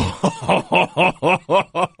 Whoa!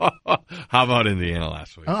 How about Indiana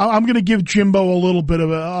last week? I'm going to give Jimbo a little bit of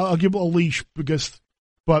I'll give a leash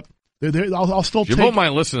but I'll still Jimbo take.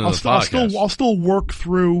 Might listen to the podcast. I'll still work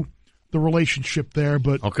through the relationship there,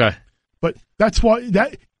 but okay. But that's why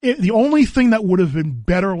the only thing that would have been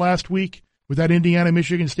better last week with that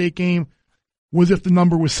Indiana-Michigan State game was if the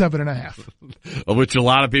number was 7.5. Which a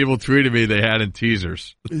lot of people tweeted me they had in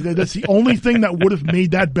teasers. That's the only thing that would have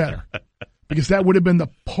made that better. Because that would have been the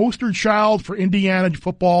poster child for Indiana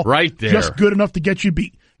football. Right there. Just good enough to get you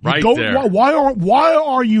beat. There. Why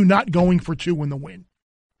are you not going for 2 in the win?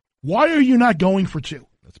 Why are you not going for 2?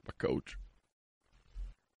 That's my coach.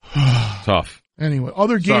 Tough. Anyway,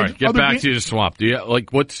 other games. Sorry, get back to the swamp. Do you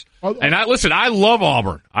what's? And I love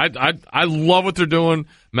Auburn. I love what they're doing.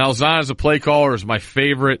 Malzahn as a play caller is my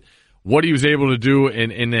favorite. What he was able to do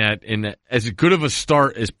in that as good of a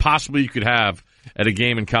start as possibly you could have at a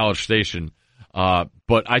game in College Station.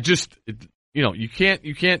 But I just you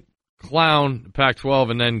can't clown the Pac-12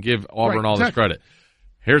 and then give Auburn all this credit.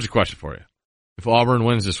 Here's a question for you: if Auburn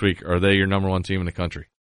wins this week, are they your number 1 team in the country?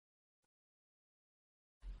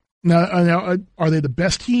 Now, are they the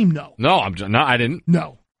best team? No. No, I didn't.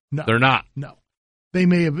 No, they're not. No, they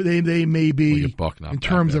may have. They may be in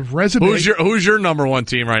terms of resume. Who's your number 1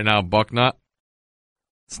 team right now, Bucknut?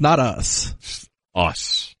 It's not us. It's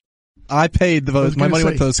us. I paid the votes. My money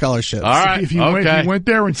went to those scholarships. All right. If he went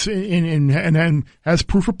there and has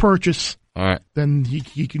proof of purchase, all right, then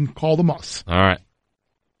he can call them us. All right.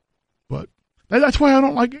 But that's why I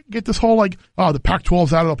don't get this whole the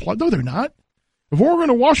Pac-12's out of the play. No, they're not. If Oregon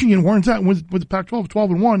or Washington weren't that with the Pac-12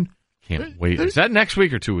 12-1, can't wait. Is that next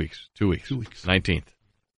week or 2 weeks? 2 weeks. 2 weeks. 19th.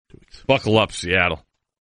 2 weeks. Buckle up, Seattle.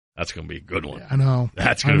 That's going to be a good one. Yeah, I know.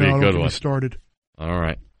 That's going to be a good one. Started. All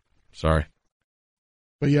right. Sorry.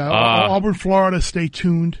 But yeah, Auburn, Florida, stay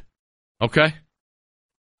tuned. Okay.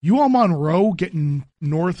 UL Monroe getting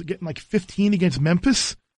like 15 against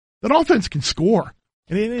Memphis. That offense can score.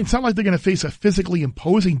 And it's not like they're going to face a physically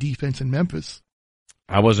imposing defense in Memphis.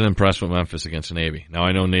 I wasn't impressed with Memphis against Navy. Now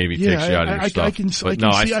I know Navy takes you out of your stuff. I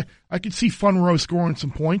can see Funro scoring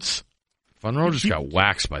some points. Funro just got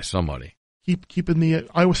waxed by somebody. Keeping the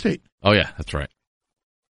Iowa State. Oh yeah, that's right.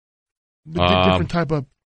 Different type of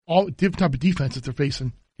defense that they're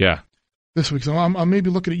facing. Yeah. This week, so I'm maybe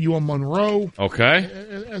looking at UL Monroe.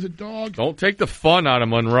 Okay. As a dog. Don't take the fun out of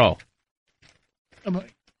Monroe.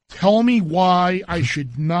 Tell me why I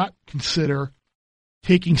should not consider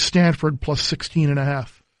taking Stanford plus 16.5.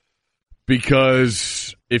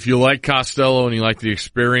 Because if you like Costello and you like the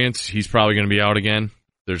experience, he's probably going to be out again.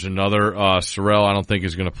 There's another Sorrell I don't think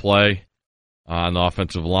is going to play on the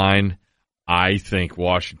offensive line. I think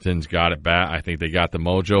Washington's got it back. I think they got the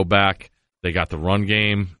mojo back. They got the run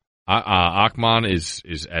game. Achman is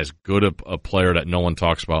as good a player that no one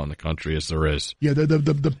talks about in the country as there is. Yeah, the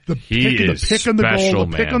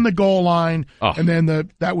pick on the goal line, and then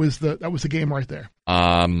that was the game right there.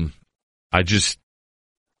 I just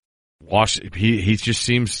he just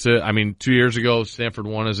seems to. I mean, 2 years ago Stanford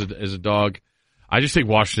won as a dog. I just think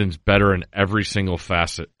Washington's better in every single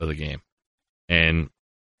facet of the game, and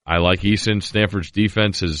I like Eason. Stanford's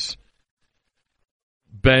defense has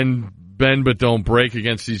bend but don't break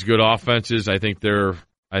against these good offenses. I think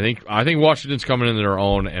Washington's coming into their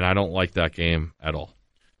own, and I don't like that game at all.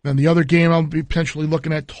 Then the other game I'll be potentially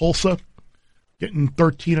looking at, Tulsa getting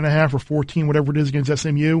 13.5 or 14, whatever it is, against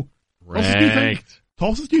SMU.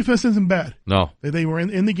 Tulsa's defense isn't bad. No. They were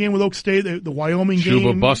in the game with Oak State. The Wyoming game.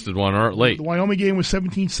 Shuba busted one late. The Wyoming game was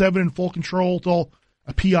 17-7 in full control until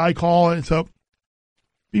a PI call, and so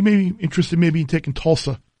be maybe interested in taking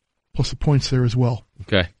Tulsa plus the points there as well.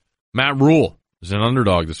 Okay. Matt Rule is an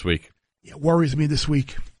underdog this week. Yeah, worries me this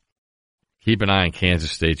week. Keep an eye on Kansas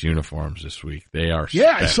State's uniforms this week. They are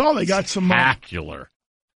I saw they got some spectacular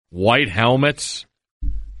white helmets.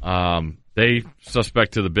 They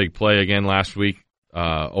suspect to the big play again last week.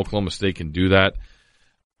 Oklahoma State can do that.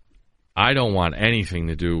 I don't want anything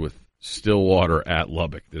to do with Stillwater at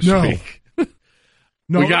Lubbock this week.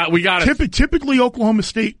 No, we got typically Oklahoma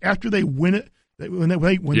State, after they win it, when they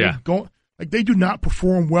go. Like, they do not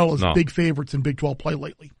perform well as big favorites in Big 12 play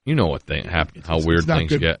lately. You know what happen? How weird things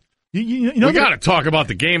good. get. You know we got to talk about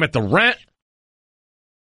the game at the Rent.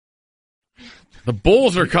 The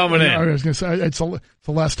Bulls are coming in. I was going to say it's the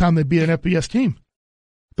last time they beat an FBS team.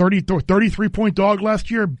 33-point dog last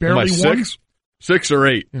year, barely won. 6 or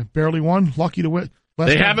 8. Yeah, barely won. Lucky to win.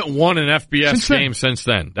 They haven't won an FBS game since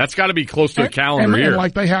then. That's got to be close to a calendar year.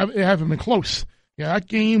 Like they haven't been close. Yeah, that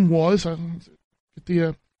game was. Get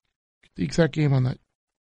the exact game on that.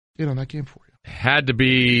 Get on that game for you. Had to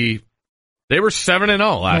be. They were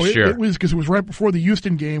 7-0 last year. It was because it was right before the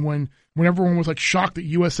Houston game when everyone was like shocked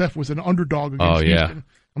that USF was an underdog against Houston.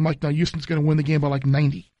 I'm like, no, Houston's going to win the game by like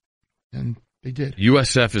 90, and they did.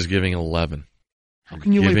 USF is giving 11. How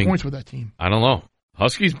can you lay points with that team? I don't know.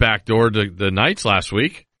 Huskies backdoored the Knights last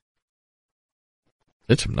week.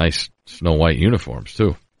 It's some nice snow white uniforms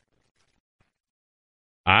too.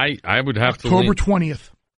 I would have October 20th,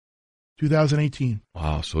 2018.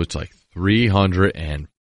 Wow, so it's like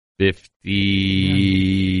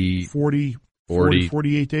 350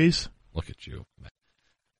 48 days. Look at you.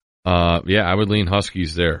 Yeah, I would lean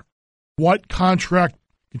Huskies there. What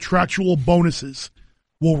contractual bonuses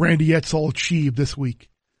will Randy Edsall achieve this week?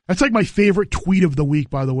 That's like my favorite tweet of the week,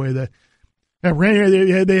 by the way.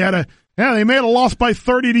 Randy, they made a loss by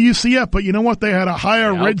 30 to UCF, but you know what? They had a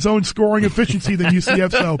higher red zone scoring efficiency than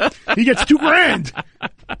UCF, so he gets $2,000.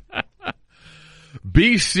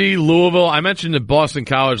 BC Louisville. I mentioned the Boston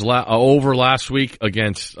College over last week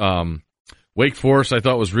against Wake Forest. I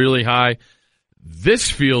thought was really high. This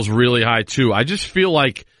feels really high too. I just feel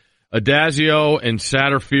like Adazio and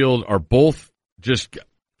Satterfield are both just.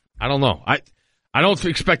 I don't know. I don't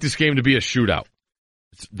expect this game to be a shootout.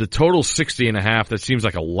 The total 60.5. That seems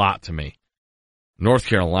like a lot to me. North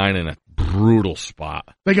Carolina in a brutal spot.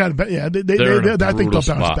 They got I think they'll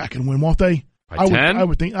bounce back and win, won't they? By 10? I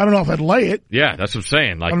would think. I don't know if I'd lay it. Yeah, that's what I'm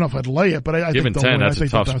saying. Like, I don't know if I'd lay it, but I think they'll 10, win. That's a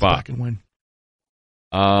tough spot. Back and win.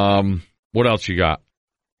 What else you got?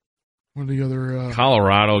 What are the other?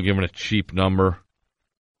 Colorado giving a cheap number.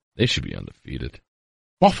 They should be undefeated.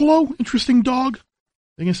 Buffalo, interesting dog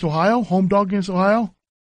against Ohio. Home dog against Ohio.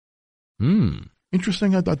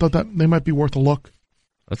 Interesting. I thought that they might be worth a look.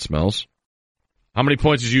 That smells. How many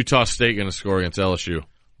points is Utah State going to score against LSU?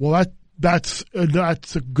 Well, that's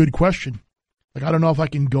a good question. Like, I don't know if I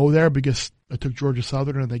can go there because I took Georgia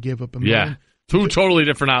Southern and they gave up a million. Yeah. Two totally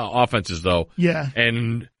different offenses, though. Yeah.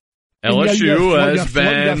 And LSU has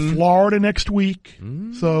been... You got Florida next week.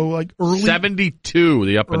 So, like, early... 72,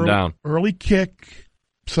 the up and down. Early kick.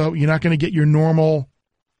 So, you're not going to get your normal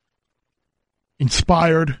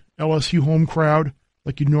inspired LSU home crowd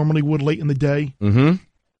like you normally would late in the day. Mm-hmm.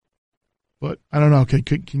 But, I don't know. Can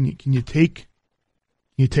you take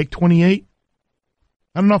 28?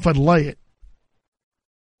 I don't know if I'd lay it.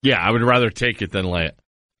 Yeah, I would rather take it than lay it.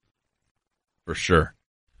 For sure.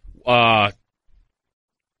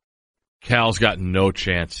 Cal's got no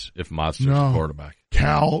chance if Monster's the quarterback.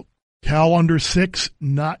 Cal under 6,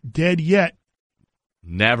 not dead yet.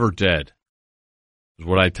 Never dead is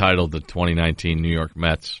what I titled the 2019 New York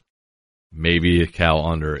Mets. Maybe a Cal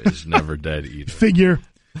under is never dead either. Figure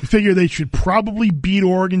they should probably beat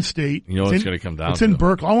Oregon State. You know what it's going to come down to. It's in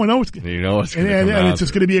Berkeley. Oh, I know it's. You know what's going to come down and it's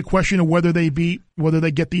just going to be a question of whether they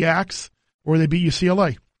get the axe or they beat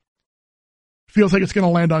UCLA. Feels like it's going to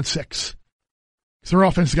land on 6. Because their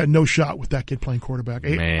offense has got no shot with that kid playing quarterback.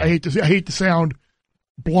 I hate to sound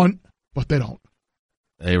blunt, but they don't.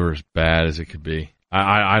 They were as bad as it could be.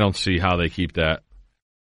 I don't see how they keep that.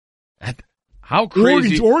 How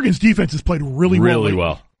crazy! Oregon's defense has played really well.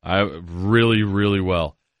 Really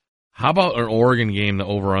well. How about an Oregon game? The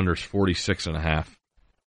over/under is 46.5.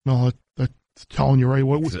 No, that's telling you right.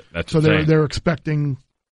 That's so they're expecting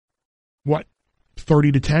what,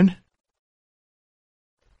 30-10?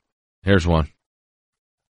 Here's one.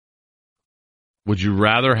 Would you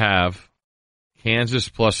rather have Kansas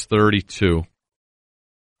plus 32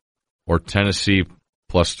 or Tennessee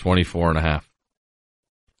plus 24.5?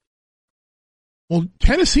 Well,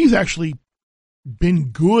 Tennessee's actually been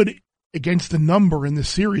good against the number in this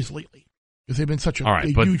series lately because they've been such a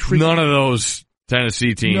huge. None of those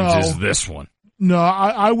Tennessee teams is this one. No,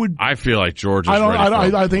 I would. I feel like Georgia's ready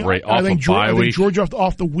for I think Georgia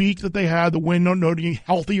off the week that they had, the win, no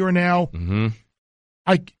healthier now. Mm-hmm.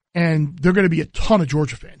 And they're going to be a ton of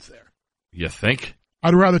Georgia fans there. You think?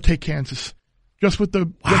 I'd rather take Kansas just with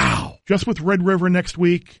just with Red River next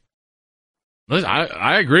week. Listen,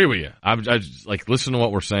 I agree with you. I just, like, listen to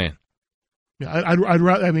what we're saying. Yeah, I'd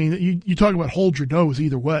rather. I mean, you talk about hold your nose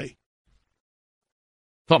either way.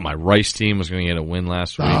 Thought my Rice team was going to get a win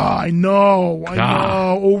last week. I know.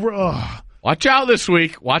 Watch out this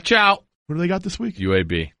week. Watch out. What do they got this week?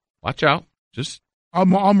 UAB. Watch out.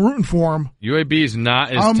 I'm rooting for them. UAB is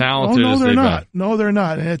not as talented as they've been. No, they're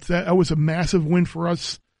not. And that was a massive win for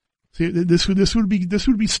us. See, this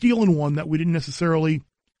would be stealing one that we didn't necessarily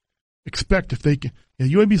expect if they can. Yeah,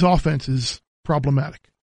 UAB's offense is problematic.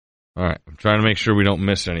 All right, I'm trying to make sure we don't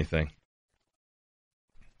miss anything.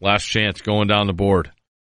 Last chance going down the board.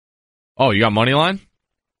 Oh, you got money line?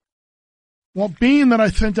 Well, being that I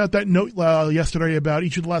sent out that note yesterday about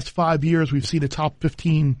each of the last 5 years, we've seen a top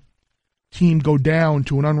 15 team go down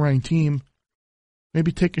to an unranked team.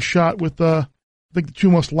 Maybe take a shot with I think the two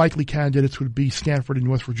most likely candidates would be Stanford and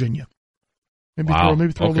West Virginia. Maybe throw a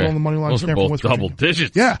little on the money line. Those Stanford, are both West double Virginia.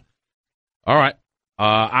 digits. Yeah. All right.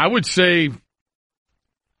 I would say.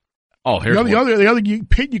 Oh, here's the other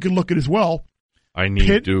Pitt you could look at as well. I need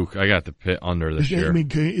Pitt, Duke. I got the Pitt under this year.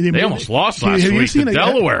 They almost lost last week to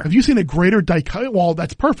Delaware. Have you seen a greater dichotomy? Well,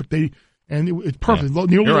 that's perfect. It's perfect. Yeah.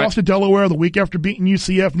 Nearly lost to Delaware the week after beating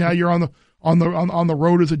UCF. Now you're on the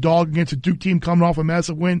road as a dog against a Duke team coming off a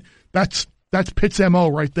massive win. That's Pitt's MO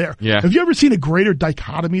right there. Yeah. Have you ever seen a greater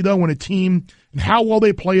dichotomy though when a team and how well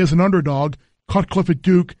they play as an underdog, Cutcliffe at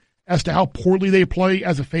Duke, as to how poorly they play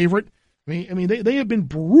as a favorite? I mean they have been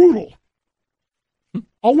brutal.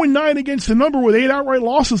 0-9 against the number with 8 outright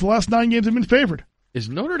losses. The last 9 games have been favored. Is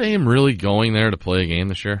Notre Dame really going there to play a game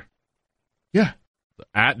this year? Yeah.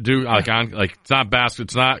 At Duke, it's not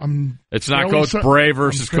basketball. It's not Coach Bray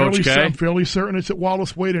versus Coach K. I'm fairly certain it's at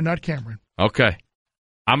Wallace Wade and not Cameron. Okay,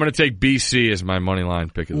 I'm going to take BC as my money line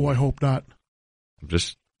pick of the week. I hope not.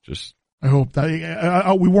 Just. I hope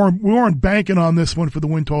that we weren't banking on this one for the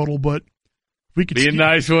win total, but if we could be a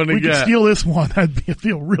nice one to get. We could steal this one. That'd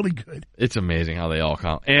feel really good. It's amazing how they all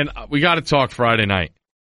count. And we got to talk Friday night.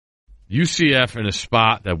 UCF in a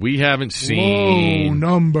spot that we haven't seen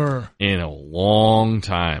in a long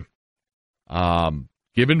time.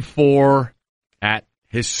 Given 4 at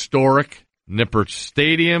historic Nippert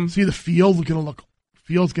Stadium. See, the field's going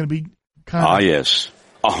to be kind of... yes.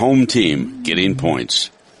 A home team getting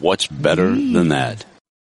points. What's better than that?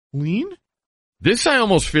 Lean? This I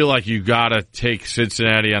almost feel like you got to take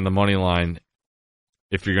Cincinnati on the money line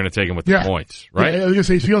if you're going to take them with the points, right? Yeah, I was going to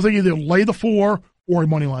say, it feels like either lay the 4 or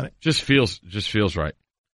money line it. Just feels right.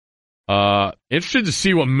 Interested to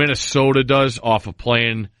see what Minnesota does off of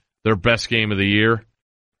playing their best game of the year.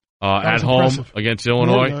 at home impressive. against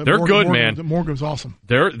Illinois. They're good, man. Morgan's awesome.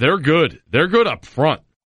 They're good. They're good up front,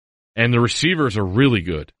 and the receivers are really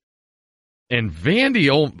good. And Vandy,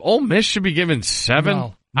 Ole Miss should be given 7.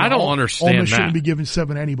 No, I don't understand Ole Miss that. shouldn't be giving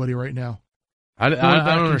 7 to anybody right now. I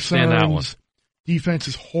don't understand that one. Defense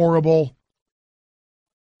is horrible.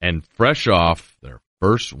 And fresh off their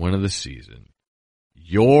first win of the season,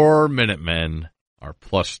 your Minutemen are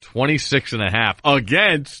plus 26.5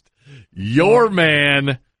 against your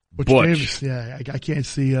man, Butch Davis. Yeah, I can't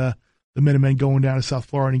see the Minutemen going down to South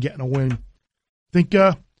Florida and getting a win. Think,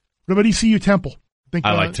 what about ECU Temple?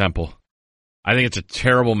 I like Temple. I think it's a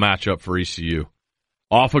terrible matchup for ECU.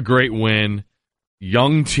 Off a great win,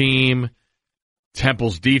 young team.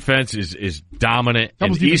 Temple's defense is dominant,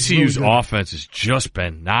 and ECU's offense has just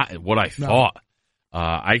been not what I thought.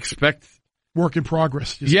 I expect work in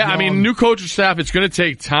progress. I mean, new coaching staff. It's going to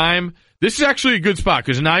take time. This is actually a good spot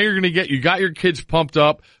because now you're going to you got your kids pumped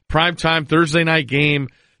up. Primetime Thursday night game.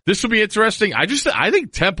 This will be interesting. I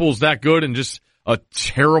think Temple's that good, and just a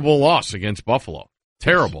terrible loss against Buffalo.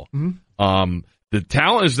 Terrible. Mm-hmm. The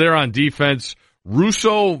talent is there on defense.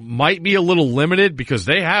 Russo might be a little limited because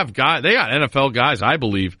they got NFL guys, I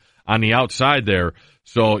believe, on the outside there.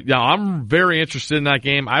 So, yeah, I'm very interested in that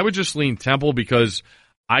game. I would just lean Temple because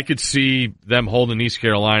I could see them holding East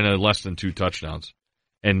Carolina less than 2 touchdowns.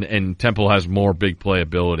 And Temple has more big play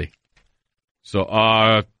ability.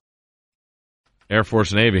 So, Air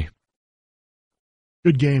Force Navy.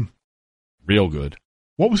 Good game. Real good.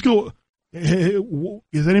 What was good?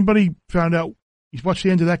 Has anybody found out? You watched the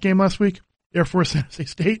end of that game last week? Air Force San Jose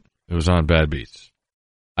State? It was on Bad Beats.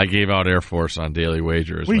 I gave out Air Force on Daily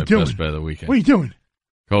Wager as my best bet of the weekend. What are you doing?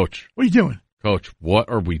 Coach. What are you doing? Coach, what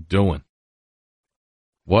are we doing?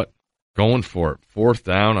 What? Going for it. 4th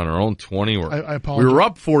down on our own 20. I apologize. We were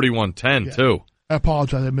up 41-10, too. I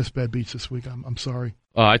apologize. I missed Bad Beats this week. I'm sorry.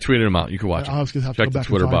 I tweeted them out. You can watch them. I was going to have to go back back the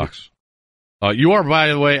Twitter box. You are, by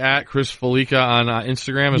the way, at Chris Felica on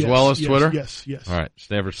Instagram as well as Twitter? Yes. All right.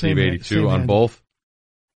 Stanford Steve 82 on both.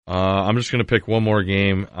 I'm just going to pick one more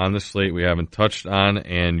game on the slate we haven't touched on,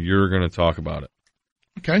 and you're going to talk about it.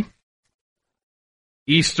 Okay.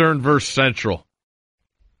 Eastern versus Central.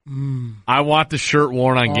 I want the shirt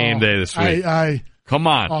worn on game day this week. Come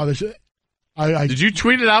on. Did you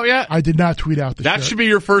tweet it out yet? I did not tweet out the shirt. That should be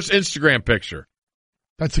your first Instagram picture.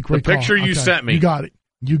 That's a great picture you sent me. You got it.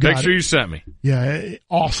 Picture you sent me. Yeah,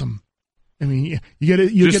 awesome. I mean, you get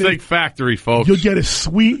it. Just think factory, folks. You'll get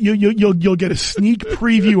a you'll get a sneak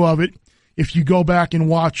preview of it if you go back and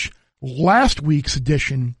watch last week's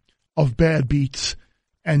edition of Bad Beats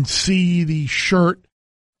and see the shirt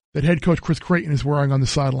that head coach Chris Creighton is wearing on the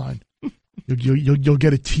sideline. You'll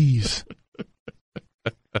get a tease.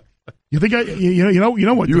 You think you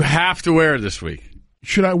know what? You have to wear it this week.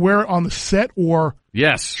 Should I wear it on the set or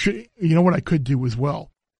yes? You know what I could do as well.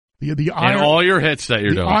 The all your hits that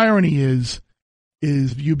you're doing. The irony is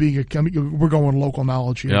you being we're going local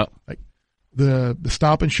knowledge here. Yep. Like the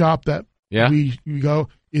Stop and Shop that we go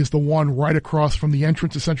is the one right across from the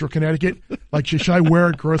entrance to Central Connecticut. Like should I wear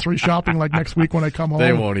it grocery shopping like next week when I come home?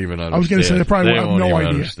 They won't even understand. I was going to say they probably have no idea.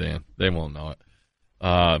 Understand. They won't know it.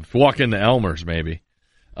 If you walk into Elmer's, maybe.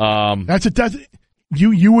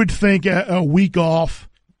 You would think a week off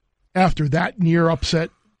after that near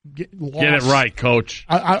upset. Get it right, Coach.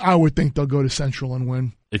 I would think they'll go to Central and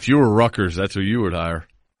win. If you were Rutgers, that's who you would hire.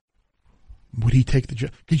 Would he take the job?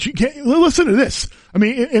 Listen to this. I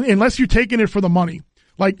mean, unless you're taking it for the money.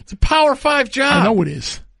 Like it's a Power 5 job. I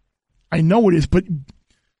know it is, but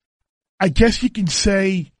I guess you can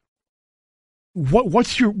say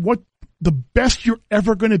what's the best you're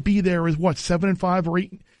ever going to be there is what 7-5 or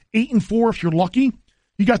 8-4 if you're lucky.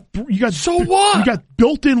 You got so what? You got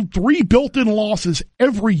 3 built-in losses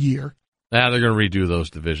every year. They're going to redo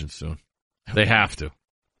those divisions soon. They have to.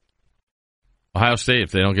 Ohio State,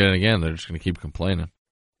 if they don't get it again, they're just going to keep complaining.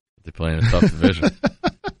 They play in a tough division.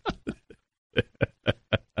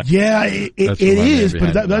 Yeah, it is,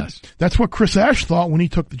 but that's what Chris Ash thought when he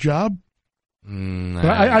took the job. But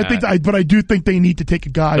I do think they need to take a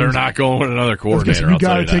guy. They're not going with another coordinator. You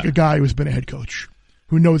got to take a guy who's been a head coach,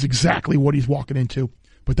 who knows exactly what he's walking into.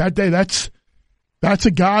 But that day, that's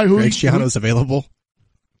a guy who Greg Schiano's available.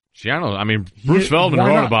 Schiano, I mean, Bruce Feldman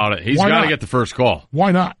wrote about it. He's got to get the first call.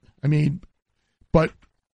 Why not? I mean, but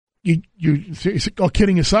you all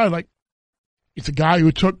kidding aside, like it's a guy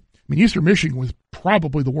who took. I mean, Eastern Michigan was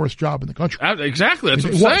probably the worst job in the country. Exactly, that's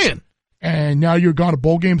what I'm saying. And now you've gone to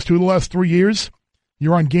bowl games 2 of the last 3 years.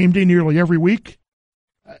 You're on game day nearly every week.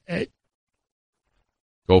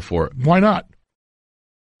 Go for it. Why not?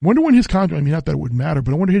 Wonder when his contract. I mean, not that it would matter,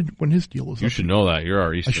 but I wonder when his deal is up. You should know that. You're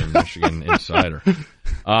our Eastern Michigan insider.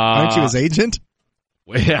 Aren't you his agent?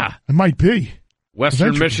 Yeah, it might be.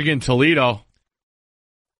 Western Michigan, Toledo.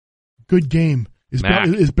 Good game. Is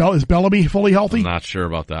Bellamy fully healthy? I'm not sure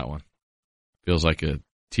about that one. Feels like a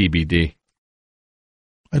TBD.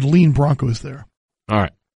 I'd lean Broncos there. All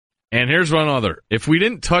right. And here's one other. If we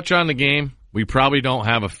didn't touch on the game, we probably don't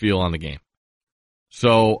have a feel on the game.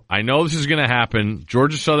 So I know this is going to happen.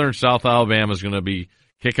 Georgia Southern, South Alabama is going to be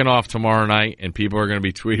kicking off tomorrow night, and people are going to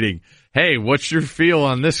be tweeting, hey, what's your feel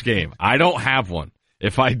on this game? I don't have one.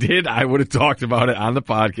 If I did, I would have talked about it on the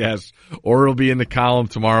podcast, or it'll be in the column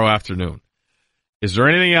tomorrow afternoon. Is there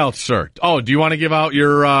anything else, sir? Oh, do you want to give out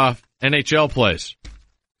your NHL plays?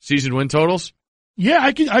 Season win totals? Yeah,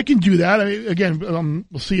 I can do that. I mean, again,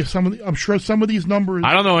 we'll see if I'm sure some of these numbers.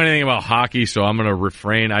 I don't know anything about hockey, so I'm going to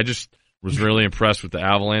refrain. I just was really impressed with the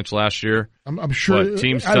Avalanche last year. I'm sure. But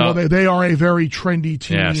team I know they are a very trendy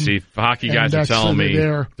team. Yeah, see, hockey guys are telling me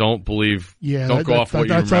don't believe. Yeah, don't go off what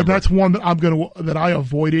you remember. That's one that I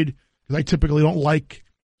avoided because I typically don't like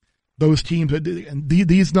those teams. And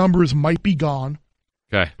these numbers might be gone.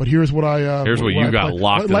 Okay, but here's what here's what you got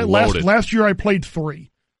locked and loaded. Last year I played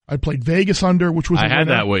 3. I played Vegas under, which was I had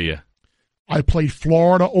that with you. I played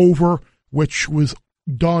Florida over, which was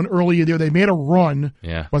done earlier there. They made a run,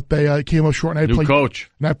 but they came up short. And I played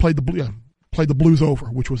coach, and I played the Blues over,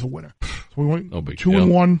 which was a winner. So we went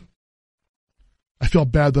 2-1. I feel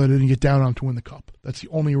bad that I didn't get down on to win the cup. That's the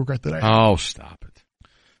only regret that I have. Oh, stop it!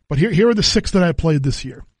 But here are the 6 that I played this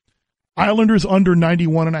year: Islanders under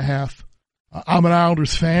 91.5. I'm an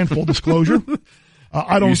Islanders fan. Full disclosure.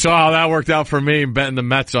 You saw how that worked out for me betting the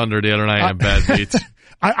Mets under the other night on Bad Beats.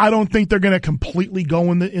 I don't think they're going to completely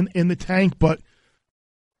go in the tank, but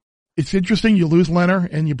it's interesting. You lose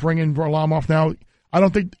Leonard and you bring in Varlamov now. I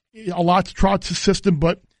don't think a lot's Trotz's system,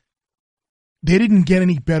 but they didn't get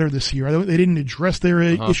any better this year. They didn't address their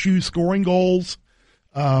issues, scoring goals.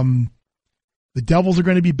 The Devils are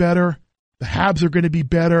going to be better. The Habs are going to be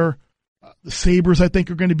better. The Sabres, I think,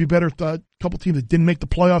 are going to be better. A couple teams that didn't make the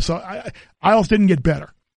playoffs. So Isles didn't get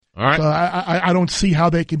better. All right. So I don't see how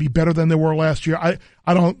they can be better than they were last year. I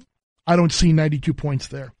don't see 92 points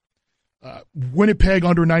there. Winnipeg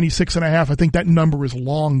under 96.5. I think that number is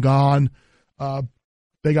long gone.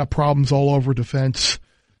 They got problems all over defense.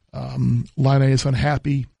 Laine is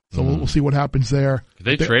unhappy, so we'll see what happens there. Could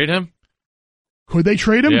they trade him? Could they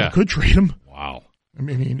trade him? Yeah. They could trade him. Wow. I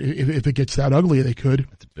mean, if it gets that ugly, they could.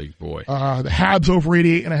 That's a big boy. The Habs over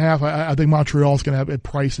 88.5. I think Montreal's going to have at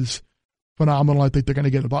prices phenomenal. I think they're going to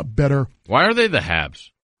get a lot better. Why are they the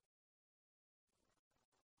Habs?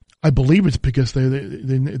 I believe it's because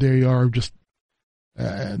they are just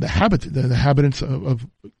the inhabitants of.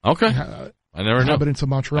 Okay. I never know. Inhabitants of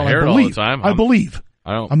Montreal. I hear it all the time. I believe.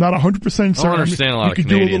 I'm not 100% certain. I don't understand a lot of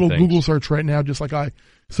Canadian You could do a little things. Google search right now, just like I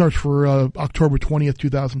searched for October 20th,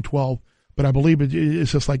 2012. But I believe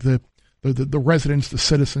it's just like the residents, the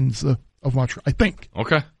citizens of Montreal. I think.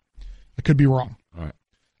 Okay. I could be wrong. All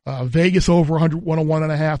right. Vegas over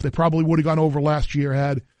 101.5. They probably would have gone over last year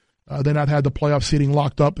had they not had the playoff seeding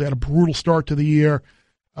locked up. They had a brutal start to the year.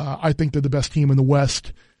 I think they're the best team in the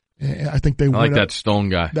West. And I think they win. I like that Stone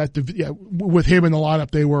guy. With him in the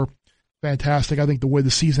lineup, they were fantastic. I think the way the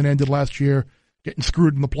season ended last year, getting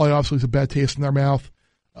screwed in the playoffs was a bad taste in their mouth.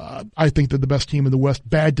 I think they're the best team in the West.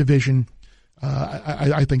 Bad division.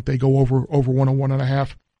 I think they go over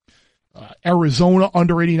 101.5. Arizona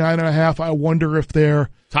under 89.5. I wonder if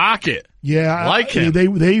they're talk it. Yeah, I like him.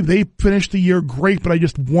 They finished the year great, but I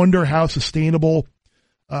just wonder how sustainable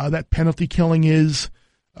that penalty killing is.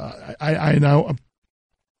 I know.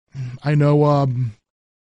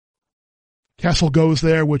 Kessel goes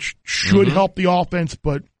there, which should help the offense,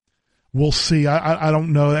 but we'll see. I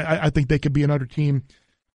don't know. I think they could be another team.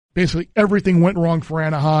 Basically, everything went wrong for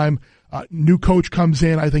Anaheim. New coach comes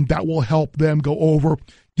in. I think that will help them go over.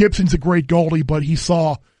 Gibson's a great goalie, but he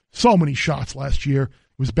saw so many shots last year. It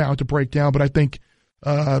was bound to break down, but I think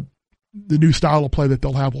the new style of play that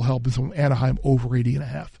they'll have will help. Is Anaheim over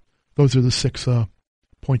 80.5. Those are the 6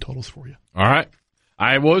 point totals for you. All right.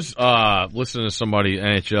 I was listening to somebody,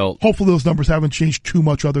 NHL. Hopefully those numbers haven't changed too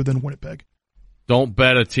much other than Winnipeg. Don't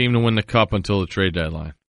bet a team to win the cup until the trade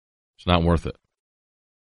deadline. It's not worth it.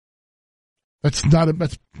 That's not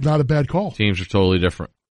a bad call. Teams are totally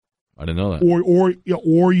different. I didn't know that.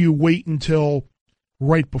 Or you wait until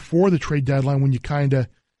right before the trade deadline when you kind of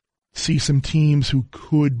see some teams who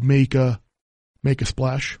could make a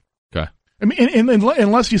splash. Okay. I mean, and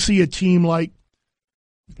unless you see a team like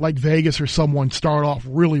Vegas or someone start off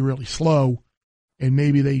really, really slow, and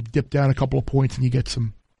maybe they dip down a couple of points and you get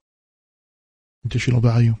some Additional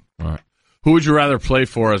value. All right. Who would you rather play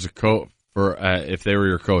for as a coach? If they were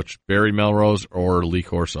your coach, Barry Melrose or Lee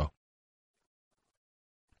Corso?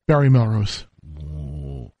 Barry Melrose.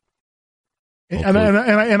 And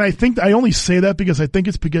I think I only say that because I think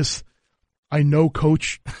it's because I know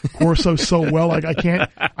Coach Corso so well. Like I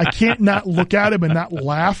can't not look at him and not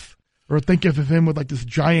laugh or think of him with like this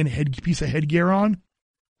giant piece of headgear on.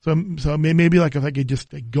 So maybe like if I could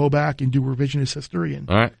just go back and do revisionist history and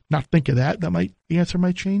not think of that, the answer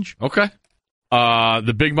might change. Okay.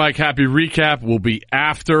 The Big Mike Happy Recap will be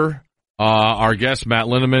after our guest, Matt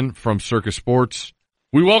Lindeman from Circus Sports.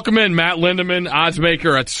 We welcome in Matt Lindeman,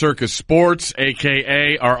 oddsmaker at Circus Sports,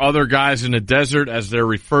 a.k.a. our other guys in the desert, as they're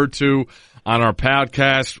referred to on our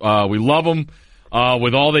podcast. We love them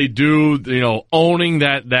with all they do, owning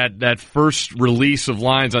that first release of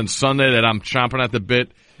lines on Sunday that I'm chomping at the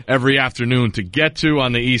bit every afternoon to get to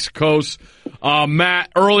on the East Coast.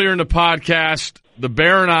 Matt, earlier in the podcast, the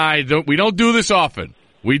Bear and I, we don't do this often.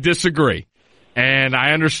 We disagree. And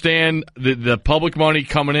I understand the public money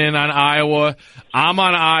coming in on Iowa. I'm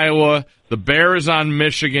on Iowa. The Bear is on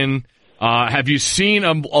Michigan. Have you seen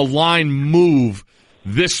a line move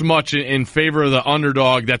this much in favor of the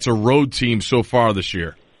underdog that's a road team so far this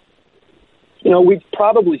year? We've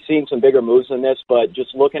probably seen some bigger moves than this, but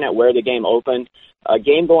just looking at where the game opened, a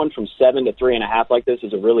game going from 7 to 3.5 like this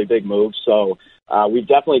is a really big move. So we've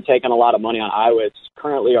definitely taken a lot of money on Iowa. It's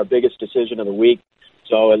currently our biggest decision of the week.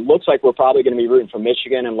 So it looks like we're probably going to be rooting for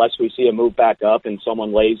Michigan unless we see a move back up and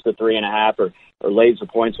someone lays the 3.5 or lays the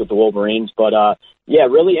points with the Wolverines. But,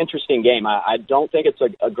 really interesting game. I don't think it's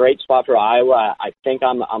a great spot for Iowa. I think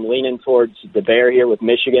I'm leaning towards the Bear here with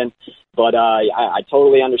Michigan. But I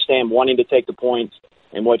totally understand wanting to take the points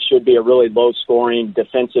in what should be a really low-scoring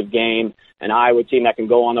defensive game, an Iowa team that can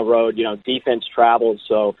go on the road. Defense travels.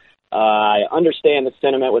 So I understand the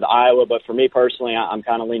sentiment with Iowa, but for me personally, I'm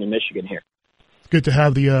kind of leaning Michigan here. Good to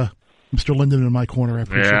have the Mr. Linden in my corner. I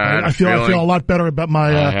appreciate it. I feel a lot better about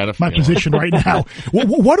my position right now.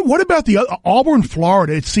 What about the Auburn,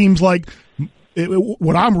 Florida? It seems like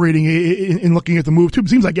what I'm reading in looking at the move too. It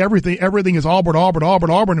seems like everything is Auburn with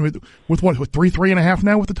 3.5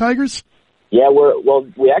 now with the Tigers. Yeah,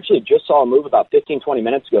 we actually just saw a move about 15-20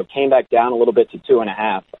 minutes ago. Came back down a little bit to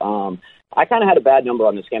 2.5. I kind of had a bad number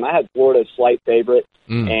on this game. I had Florida slight favorite,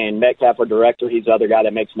 and Metcalf, our director, he's the other guy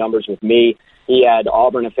that makes numbers with me. He had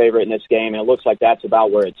Auburn a favorite in this game, and it looks like that's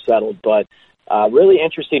about where it's settled. But really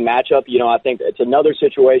interesting matchup. I think it's another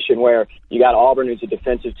situation where you got Auburn, who's a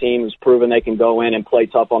defensive team, who's proven they can go in and play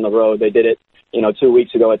tough on the road. They did it, 2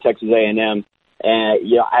 weeks ago at Texas A&M. And,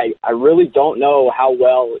 I really don't know how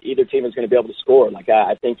well either team is going to be able to score. Like,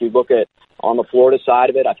 I think you look at on the Florida side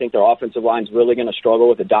of it, I think their offensive line is really going to struggle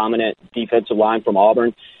with a dominant defensive line from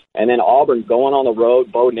Auburn. And then Auburn going on the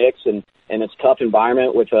road, Bo Nix, and this tough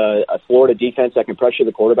environment with a Florida defense that can pressure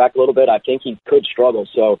the quarterback a little bit, I think he could struggle.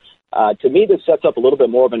 So, to me, this sets up a little bit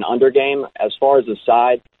more of an under game. As far as the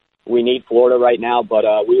side, we need Florida right now, but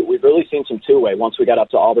we've really seen some two-way. Once we got up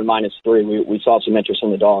to Auburn -3, we saw some interest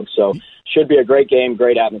in the Dogs. So should be a great game,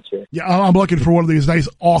 great atmosphere. Yeah, I'm looking for one of these nice,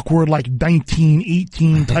 awkward,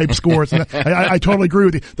 19-18 type scores. And I totally agree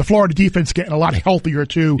with you. The Florida defense getting a lot healthier,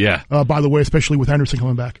 too, by the way, especially with Henderson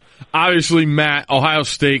coming back. Obviously, Matt, Ohio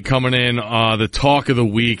State coming in, the talk of the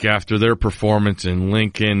week after their performance in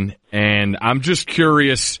Lincoln. And I'm just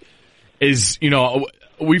curious,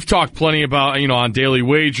 we've talked plenty about, on Daily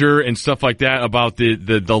Wager and stuff like that about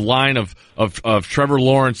the line of Trevor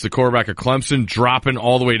Lawrence, the quarterback of Clemson, dropping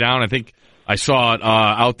all the way down. I think I saw it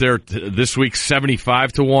out there this week,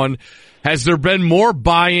 75-1. Has there been more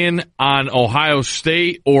buy-in on Ohio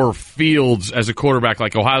State or Fields as a quarterback,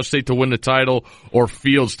 like Ohio State to win the title or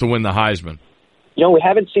Fields to win the Heisman? We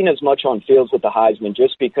haven't seen as much on Fields with the Heisman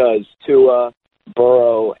just because Tua,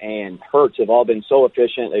 Burrow, and Hurts have all been so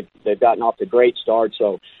efficient. They've gotten off to great start.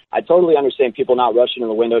 So I totally understand people not rushing in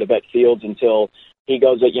the window to bet Fields until he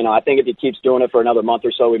goes, I think if he keeps doing it for another month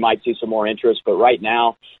or so, we might see some more interest. But right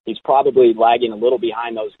now, he's probably lagging a little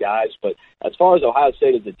behind those guys. But as far as Ohio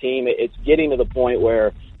State as a team, it's getting to the point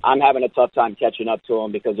where I'm having a tough time catching up to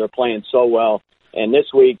them because they're playing so well. And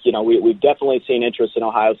this week, we've definitely seen interest in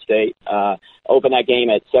Ohio State. Open that game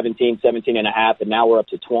at 17.5, and now we're up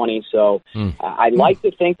to 20. So I'd like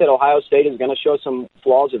to think that Ohio State is going to show some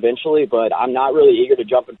flaws eventually, but I'm not really eager to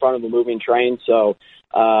jump in front of a moving train. So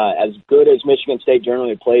as good as Michigan State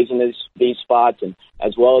generally plays in these spots, and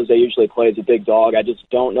as well as they usually play as a big dog, I just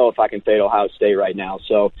don't know if I can fade Ohio State right now.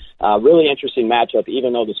 So really interesting matchup,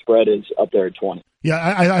 even though the spread is up there at 20.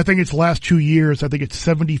 Yeah, I think it's the last 2 years. I think it's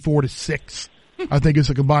 74-6. I think it's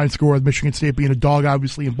a combined score with Michigan State being a dog,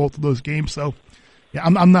 obviously, in both of those games. So Yeah,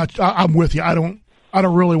 I'm with you. I don't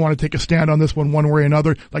really want to take a stand on this one way or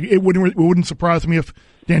another. Like it wouldn't surprise me if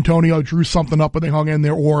D'Antonio drew something up and they hung in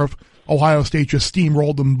there, or if Ohio State just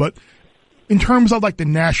steamrolled them. But in terms of like the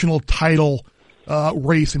national title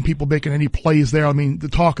race and people making any plays there, I mean, the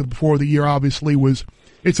talk before the year obviously was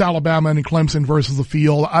it's Alabama and Clemson versus the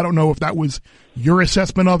field. I don't know if that was your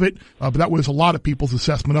assessment of it, but that was a lot of people's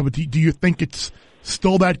assessment of it. Do you think it's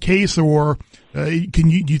still that case, or do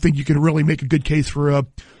you think you can really make a good case for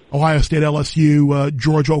Ohio State, LSU,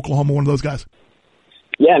 Georgia, Oklahoma, one of those guys?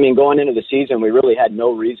 Yeah, I mean, going into the season, we really had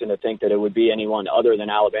no reason to think that it would be anyone other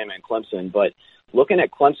than Alabama and Clemson. But looking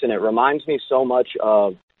at Clemson, it reminds me so much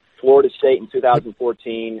of Florida State in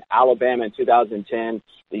 2014, Alabama in 2010,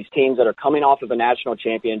 these teams that are coming off of a national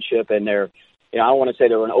championship, and they're, I don't want to say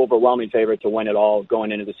they're an overwhelming favorite to win it all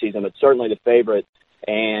going into the season, but certainly the favorite,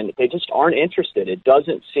 and they just aren't interested. It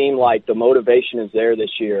doesn't seem like the motivation is there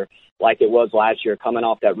this year like it was last year, coming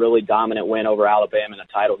off that really dominant win over Alabama in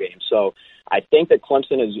the title game. So I think that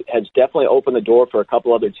Clemson has definitely opened the door for a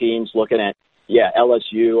couple other teams looking at,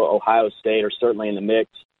 LSU, Ohio State are certainly in the mix.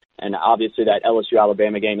 And obviously that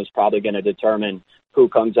LSU-Alabama game is probably going to determine who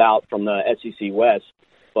comes out from the SEC West.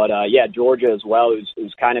 But, Georgia as well,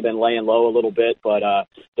 who's kind of been laying low a little bit, but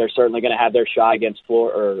they're certainly going to have their shot against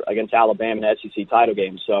Alabama in the SEC title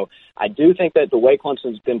game. So I do think that the way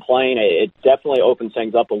Clemson's been playing, it definitely opens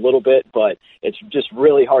things up a little bit, but it's just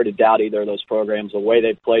really hard to doubt either of those programs. The way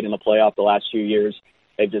they've played in the playoff the last few years,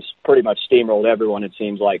 they've just pretty much steamrolled everyone, it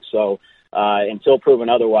seems like. So until proven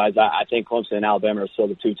otherwise, I think Clemson and Alabama are still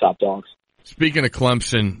the two top dogs. Speaking of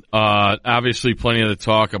Clemson, obviously plenty of the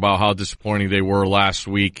talk about how disappointing they were last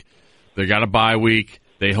week. They got a bye week.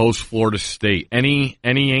 They host Florida State. Any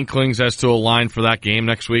inklings as to a line for that game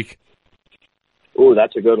next week? Ooh,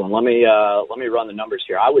 that's a good one. Let me run the numbers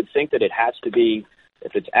here. I would think that it has to be,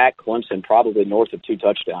 if it's at Clemson, probably north of 2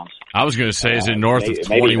 touchdowns. I was going to say, is it north of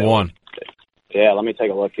 21? Yeah, let me take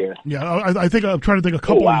a look here. Yeah, I think I'm trying to think. A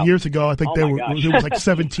couple of years ago, I think it was like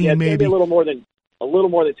 17, maybe. Maybe a little more than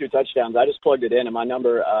 2 touchdowns. I just plugged it in, and my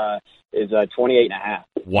number is 28.5.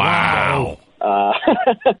 Wow.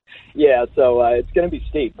 So it's going to be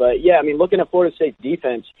steep. But, I mean, looking at Florida State's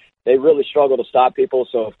defense, they really struggle to stop people.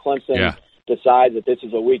 So if Clemson decides that this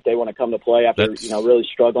is a week they want to come to play after really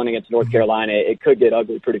struggling against North Carolina, it could get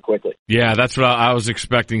ugly pretty quickly. Yeah, that's what I was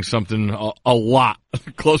expecting, something a lot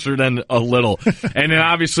closer than a little. And then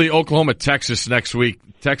obviously Oklahoma, Texas next week.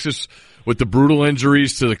 Texas with the brutal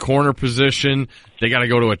injuries to the corner position. They got to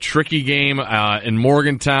go to a tricky game in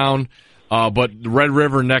Morgantown. But Red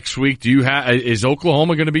River next week. Is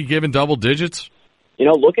Oklahoma going to be given double digits?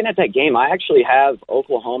 Looking at that game, I actually have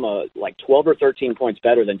Oklahoma like 12 or 13 points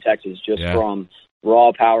better than Texas just from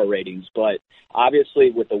raw power ratings. But obviously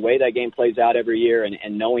with the way that game plays out every year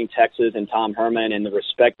and knowing Texas and Tom Herman and the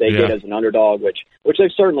respect they get as an underdog, which they've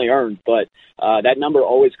certainly earned, but that number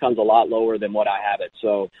always comes a lot lower than what I have it.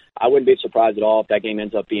 So I wouldn't be surprised at all if that game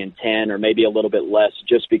ends up being 10 or maybe a little bit less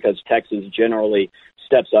just because Texas generally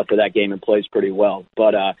steps up for that game and plays pretty well.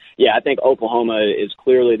 But, I think Oklahoma is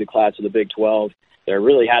clearly the class of the Big 12. There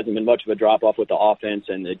really hasn't been much of a drop-off with the offense,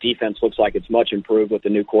 and the defense looks like it's much improved with the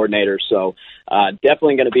new coordinator. So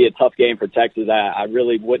definitely going to be a tough game for Texas. I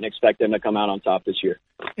really wouldn't expect them to come out on top this year.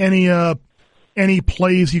 Any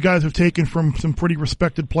plays you guys have taken from some pretty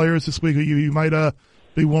respected players this week you might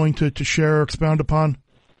be willing to share or expound upon?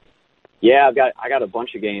 Yeah, I got a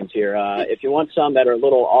bunch of games here. If you want some that are a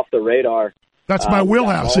little off the radar, that's my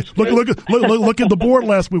wheelhouse. Look at the board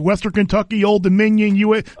last week. Western Kentucky, Old Dominion,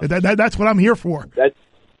 UA. That's what I'm here for.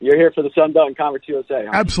 You're here for the Sun Belt and Conference USA,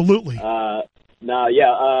 huh? Absolutely.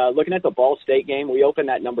 Looking at the Ball State game, we opened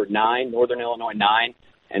at number 9, Northern Illinois 9,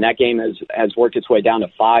 and that game has worked its way down to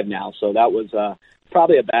 5 now. So that was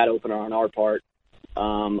probably a bad opener on our part.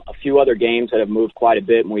 A few other games that have moved quite a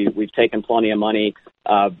bit, and we've taken plenty of money.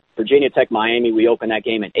 Virginia Tech, Miami, we opened that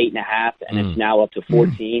game at 8.5, and it's now up to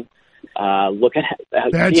 14. Looking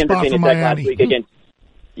at seeing Virginia Tech last week against,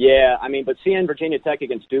 but seeing Virginia Tech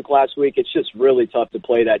against Duke last week, it's just really tough to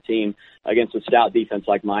play that team against a stout defense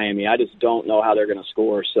like Miami. I just don't know how they're going to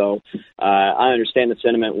score. So I understand the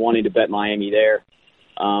sentiment wanting to bet Miami there.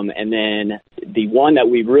 And then the one that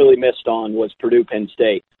we really missed on was Purdue Penn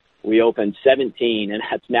State. We opened 17, and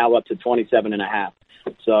that's now up to 27.5.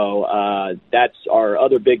 So that's our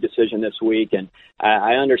other big decision this week, and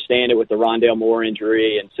I understand it with the Rondale Moore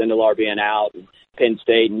injury and Sindelar being out, and Penn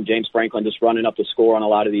State and James Franklin just running up the score on a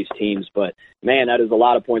lot of these teams. But, man, that is a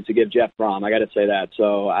lot of points to give Jeff Brom. I got to say that.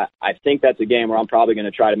 So I think that's a game where I'm probably going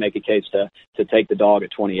to try to make a case to take the dog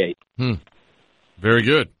at 28. Very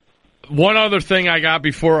good. One other thing I got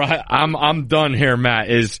before I'm done here,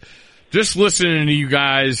 Matt, is just listening to you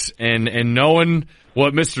guys and knowing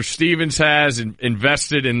what Mr. Stevens has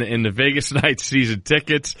invested in the Vegas Knights season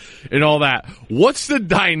tickets and all that, what's the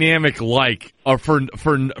dynamic like for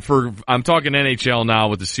I'm talking NHL now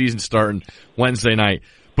with the season starting Wednesday night,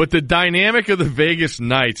 but the dynamic of the Vegas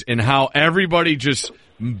Knights and how everybody just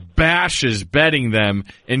bashes betting them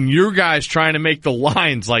and you guys trying to make the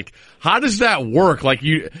lines, like, how does that work? Like,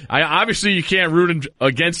 obviously you can't root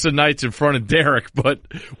against the Knights in front of Derek, but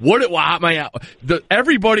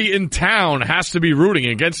everybody in town has to be rooting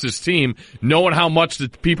against this team, knowing how much the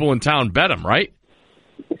people in town bet them, right?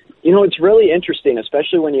 You know, it's really interesting,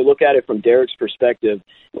 especially when you look at it from Derek's perspective.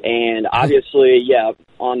 And obviously, yeah,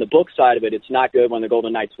 on the book side of it, it's not good when the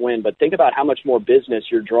Golden Knights win. But think about how much more business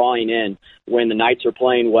you're drawing in when the Knights are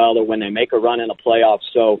playing well or when they make a run in the playoffs.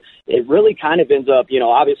 So it really kind of ends up, you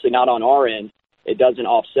know, obviously not on our end. It doesn't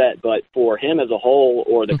offset. But for him as a whole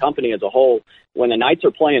or the company as a whole, when the Knights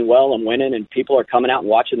are playing well and winning and people are coming out and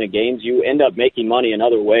watching the games, you end up making money in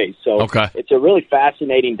other ways. So It's a really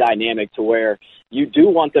fascinating dynamic to where you do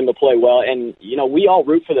want them to play well. And, you know, we all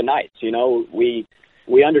root for the Knights. You know, we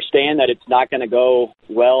understand that it's not going to go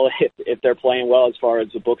well if they're playing well as far as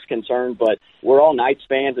the book's concerned, but we're all Knights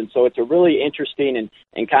fans, and so it's a really interesting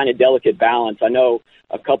and kind of delicate balance. I know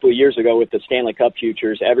a couple of years ago with the Stanley Cup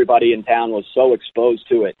futures, everybody in town was so exposed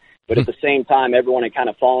to it. But at the same time, everyone had kind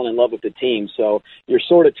of fallen in love with the team. So you're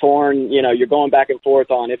sort of torn, you know, you're going back and forth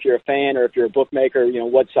on if you're a fan or if you're a bookmaker, you know,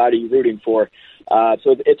 what side are you rooting for?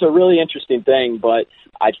 So it's a really interesting thing, but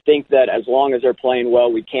I think that as long as they're playing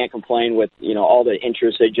well, we can't complain with, you know, all the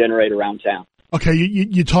interest they generate around town. Okay,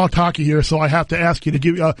 you talked hockey here, so I have to ask you to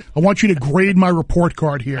give. I want you to grade my report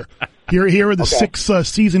card here. Here are the 6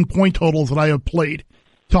 season point totals that I have played.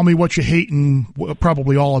 Tell me what you hate and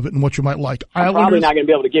probably all of it, and what you might like. I'm probably not going to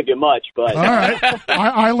be able to give you much, but all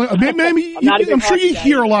right. Maybe I'm sure you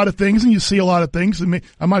hear a lot of things and you see a lot of things. And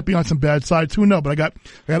I might be on some bad sides too. No, but I got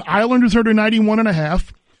Islanders under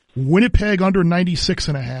 91.5, Winnipeg under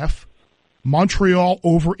 96.5, Montreal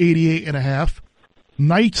over 88.5,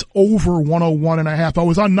 Knights over 101.5. I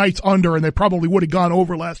was on Knights under, and they probably would have gone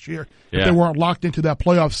over last year if they weren't locked into that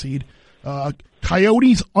playoff seed.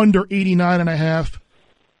 Coyotes under 89.5.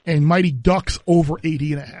 And Mighty Ducks over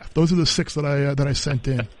 80.5. Those are the 6 that I sent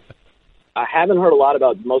in. I haven't heard a lot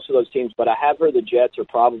about most of those teams, but I have heard the Jets are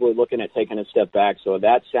probably looking at taking a step back. So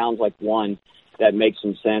that sounds like one that makes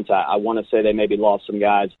some sense. I want to say they maybe lost some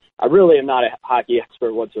guys. I really am not a hockey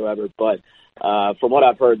expert whatsoever, but from what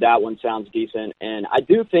I've heard, that one sounds decent. And I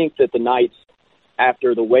do think that the Knights,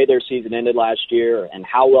 after the way their season ended last year and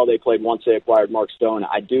how well they played once they acquired Mark Stone,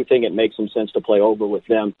 I do think it makes some sense to play over with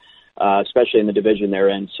them. Especially in the division they're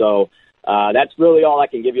in. So that's really all I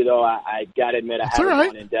can give you, though. I got to admit I haven't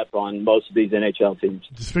gone in depth on most of these NHL teams.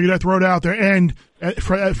 Just figured I'd throw it out there. And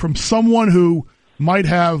from someone who might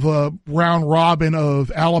have a round robin of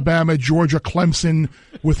Alabama, Georgia, Clemson,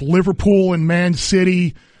 with Liverpool and Man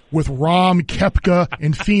City, with Rom, Koepka,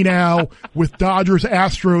 and Finau, with Dodgers,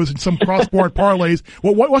 Astros, and some cross-board parlays.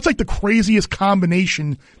 What's like the craziest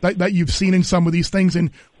combination that you've seen in some of these things?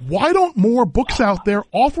 And why don't more books out there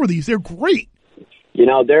offer these? They're great. You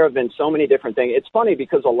know, there have been so many different things. It's funny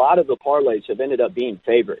because a lot of the parlays have ended up being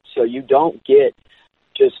favorites. So you don't get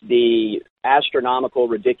just the astronomical,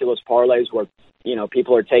 ridiculous parlays where, you know,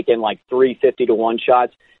 people are taking like 350-1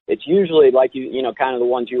 shots. It's usually like, you know, kind of the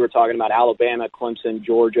ones you were talking about, Alabama, Clemson,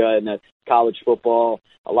 Georgia, and the college football,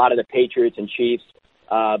 a lot of the Patriots and Chiefs.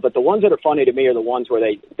 But the ones that are funny to me are the ones where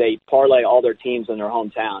they parlay all their teams in their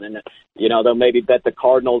hometown. And, you know, they'll maybe bet the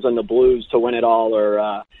Cardinals and the Blues to win it all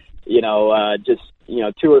or, just, you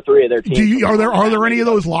know, 2 or 3 of their teams. Are there any of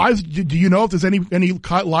those lives? Do you know if there's any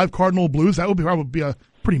live Cardinal Blues? That would probably be a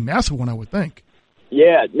pretty massive one, I would think.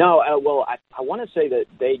 Yeah, no, well, I want to say that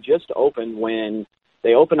they just opened when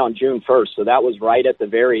they opened on June 1st, so that was right at the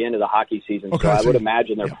very end of the hockey season. Okay, so I would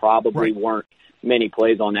imagine there probably weren't many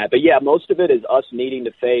plays on that. But, yeah, most of it is us needing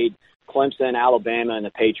to fade Clemson, Alabama, and the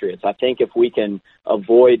Patriots. I think if we can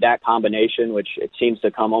avoid that combination, which it seems to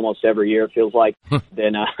come almost every year, it feels like,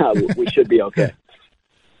 then we should be okay.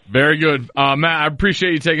 Very good. Matt, I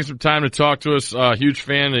appreciate you taking some time to talk to us. Huge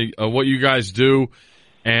fan of what you guys do.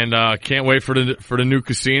 And can't wait for the new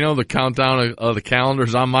casino. The countdown of the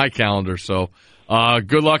calendar's on my calendar. So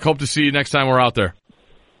good luck. Hope to see you next time we're out there.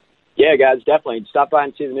 Yeah, guys, definitely. Stop by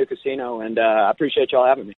and see the new casino, and I appreciate y'all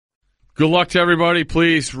having me. Good luck to everybody.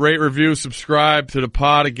 Please rate, review, subscribe to the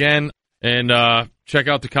pod again, and check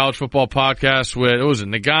out the College Football Podcast with,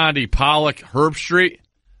 Nagandi, Pollock, Herbstreit.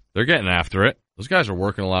 They're getting after it. Those guys are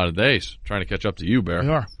working a lot of days trying to catch up to you, Bear. They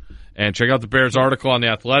are. And check out the Bears article on The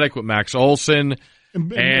Athletic with Max Olson.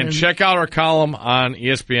 And check out our column on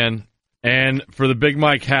ESPN And for the Big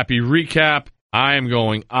Mike Happy recap, I am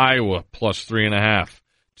going Iowa plus 3.5,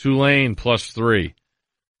 Tulane plus 3,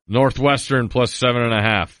 Northwestern plus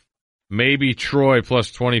 7.5, maybe Troy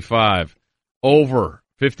plus 25, over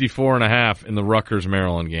 54.5 in the Rutgers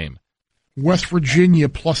Maryland game. West Virginia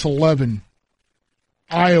plus 11,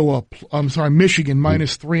 Michigan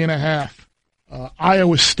minus 3.5,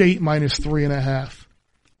 Iowa State minus 3.5,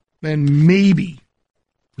 then maybe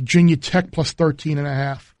Virginia Tech plus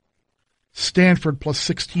 13.5. Stanford plus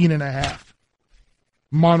 16.5.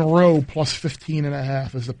 Monroe plus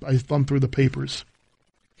 15.5 as I thumb through the papers.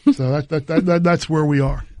 So that's where we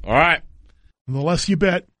are. All right. And the less you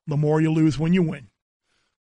bet, the more you lose when you win.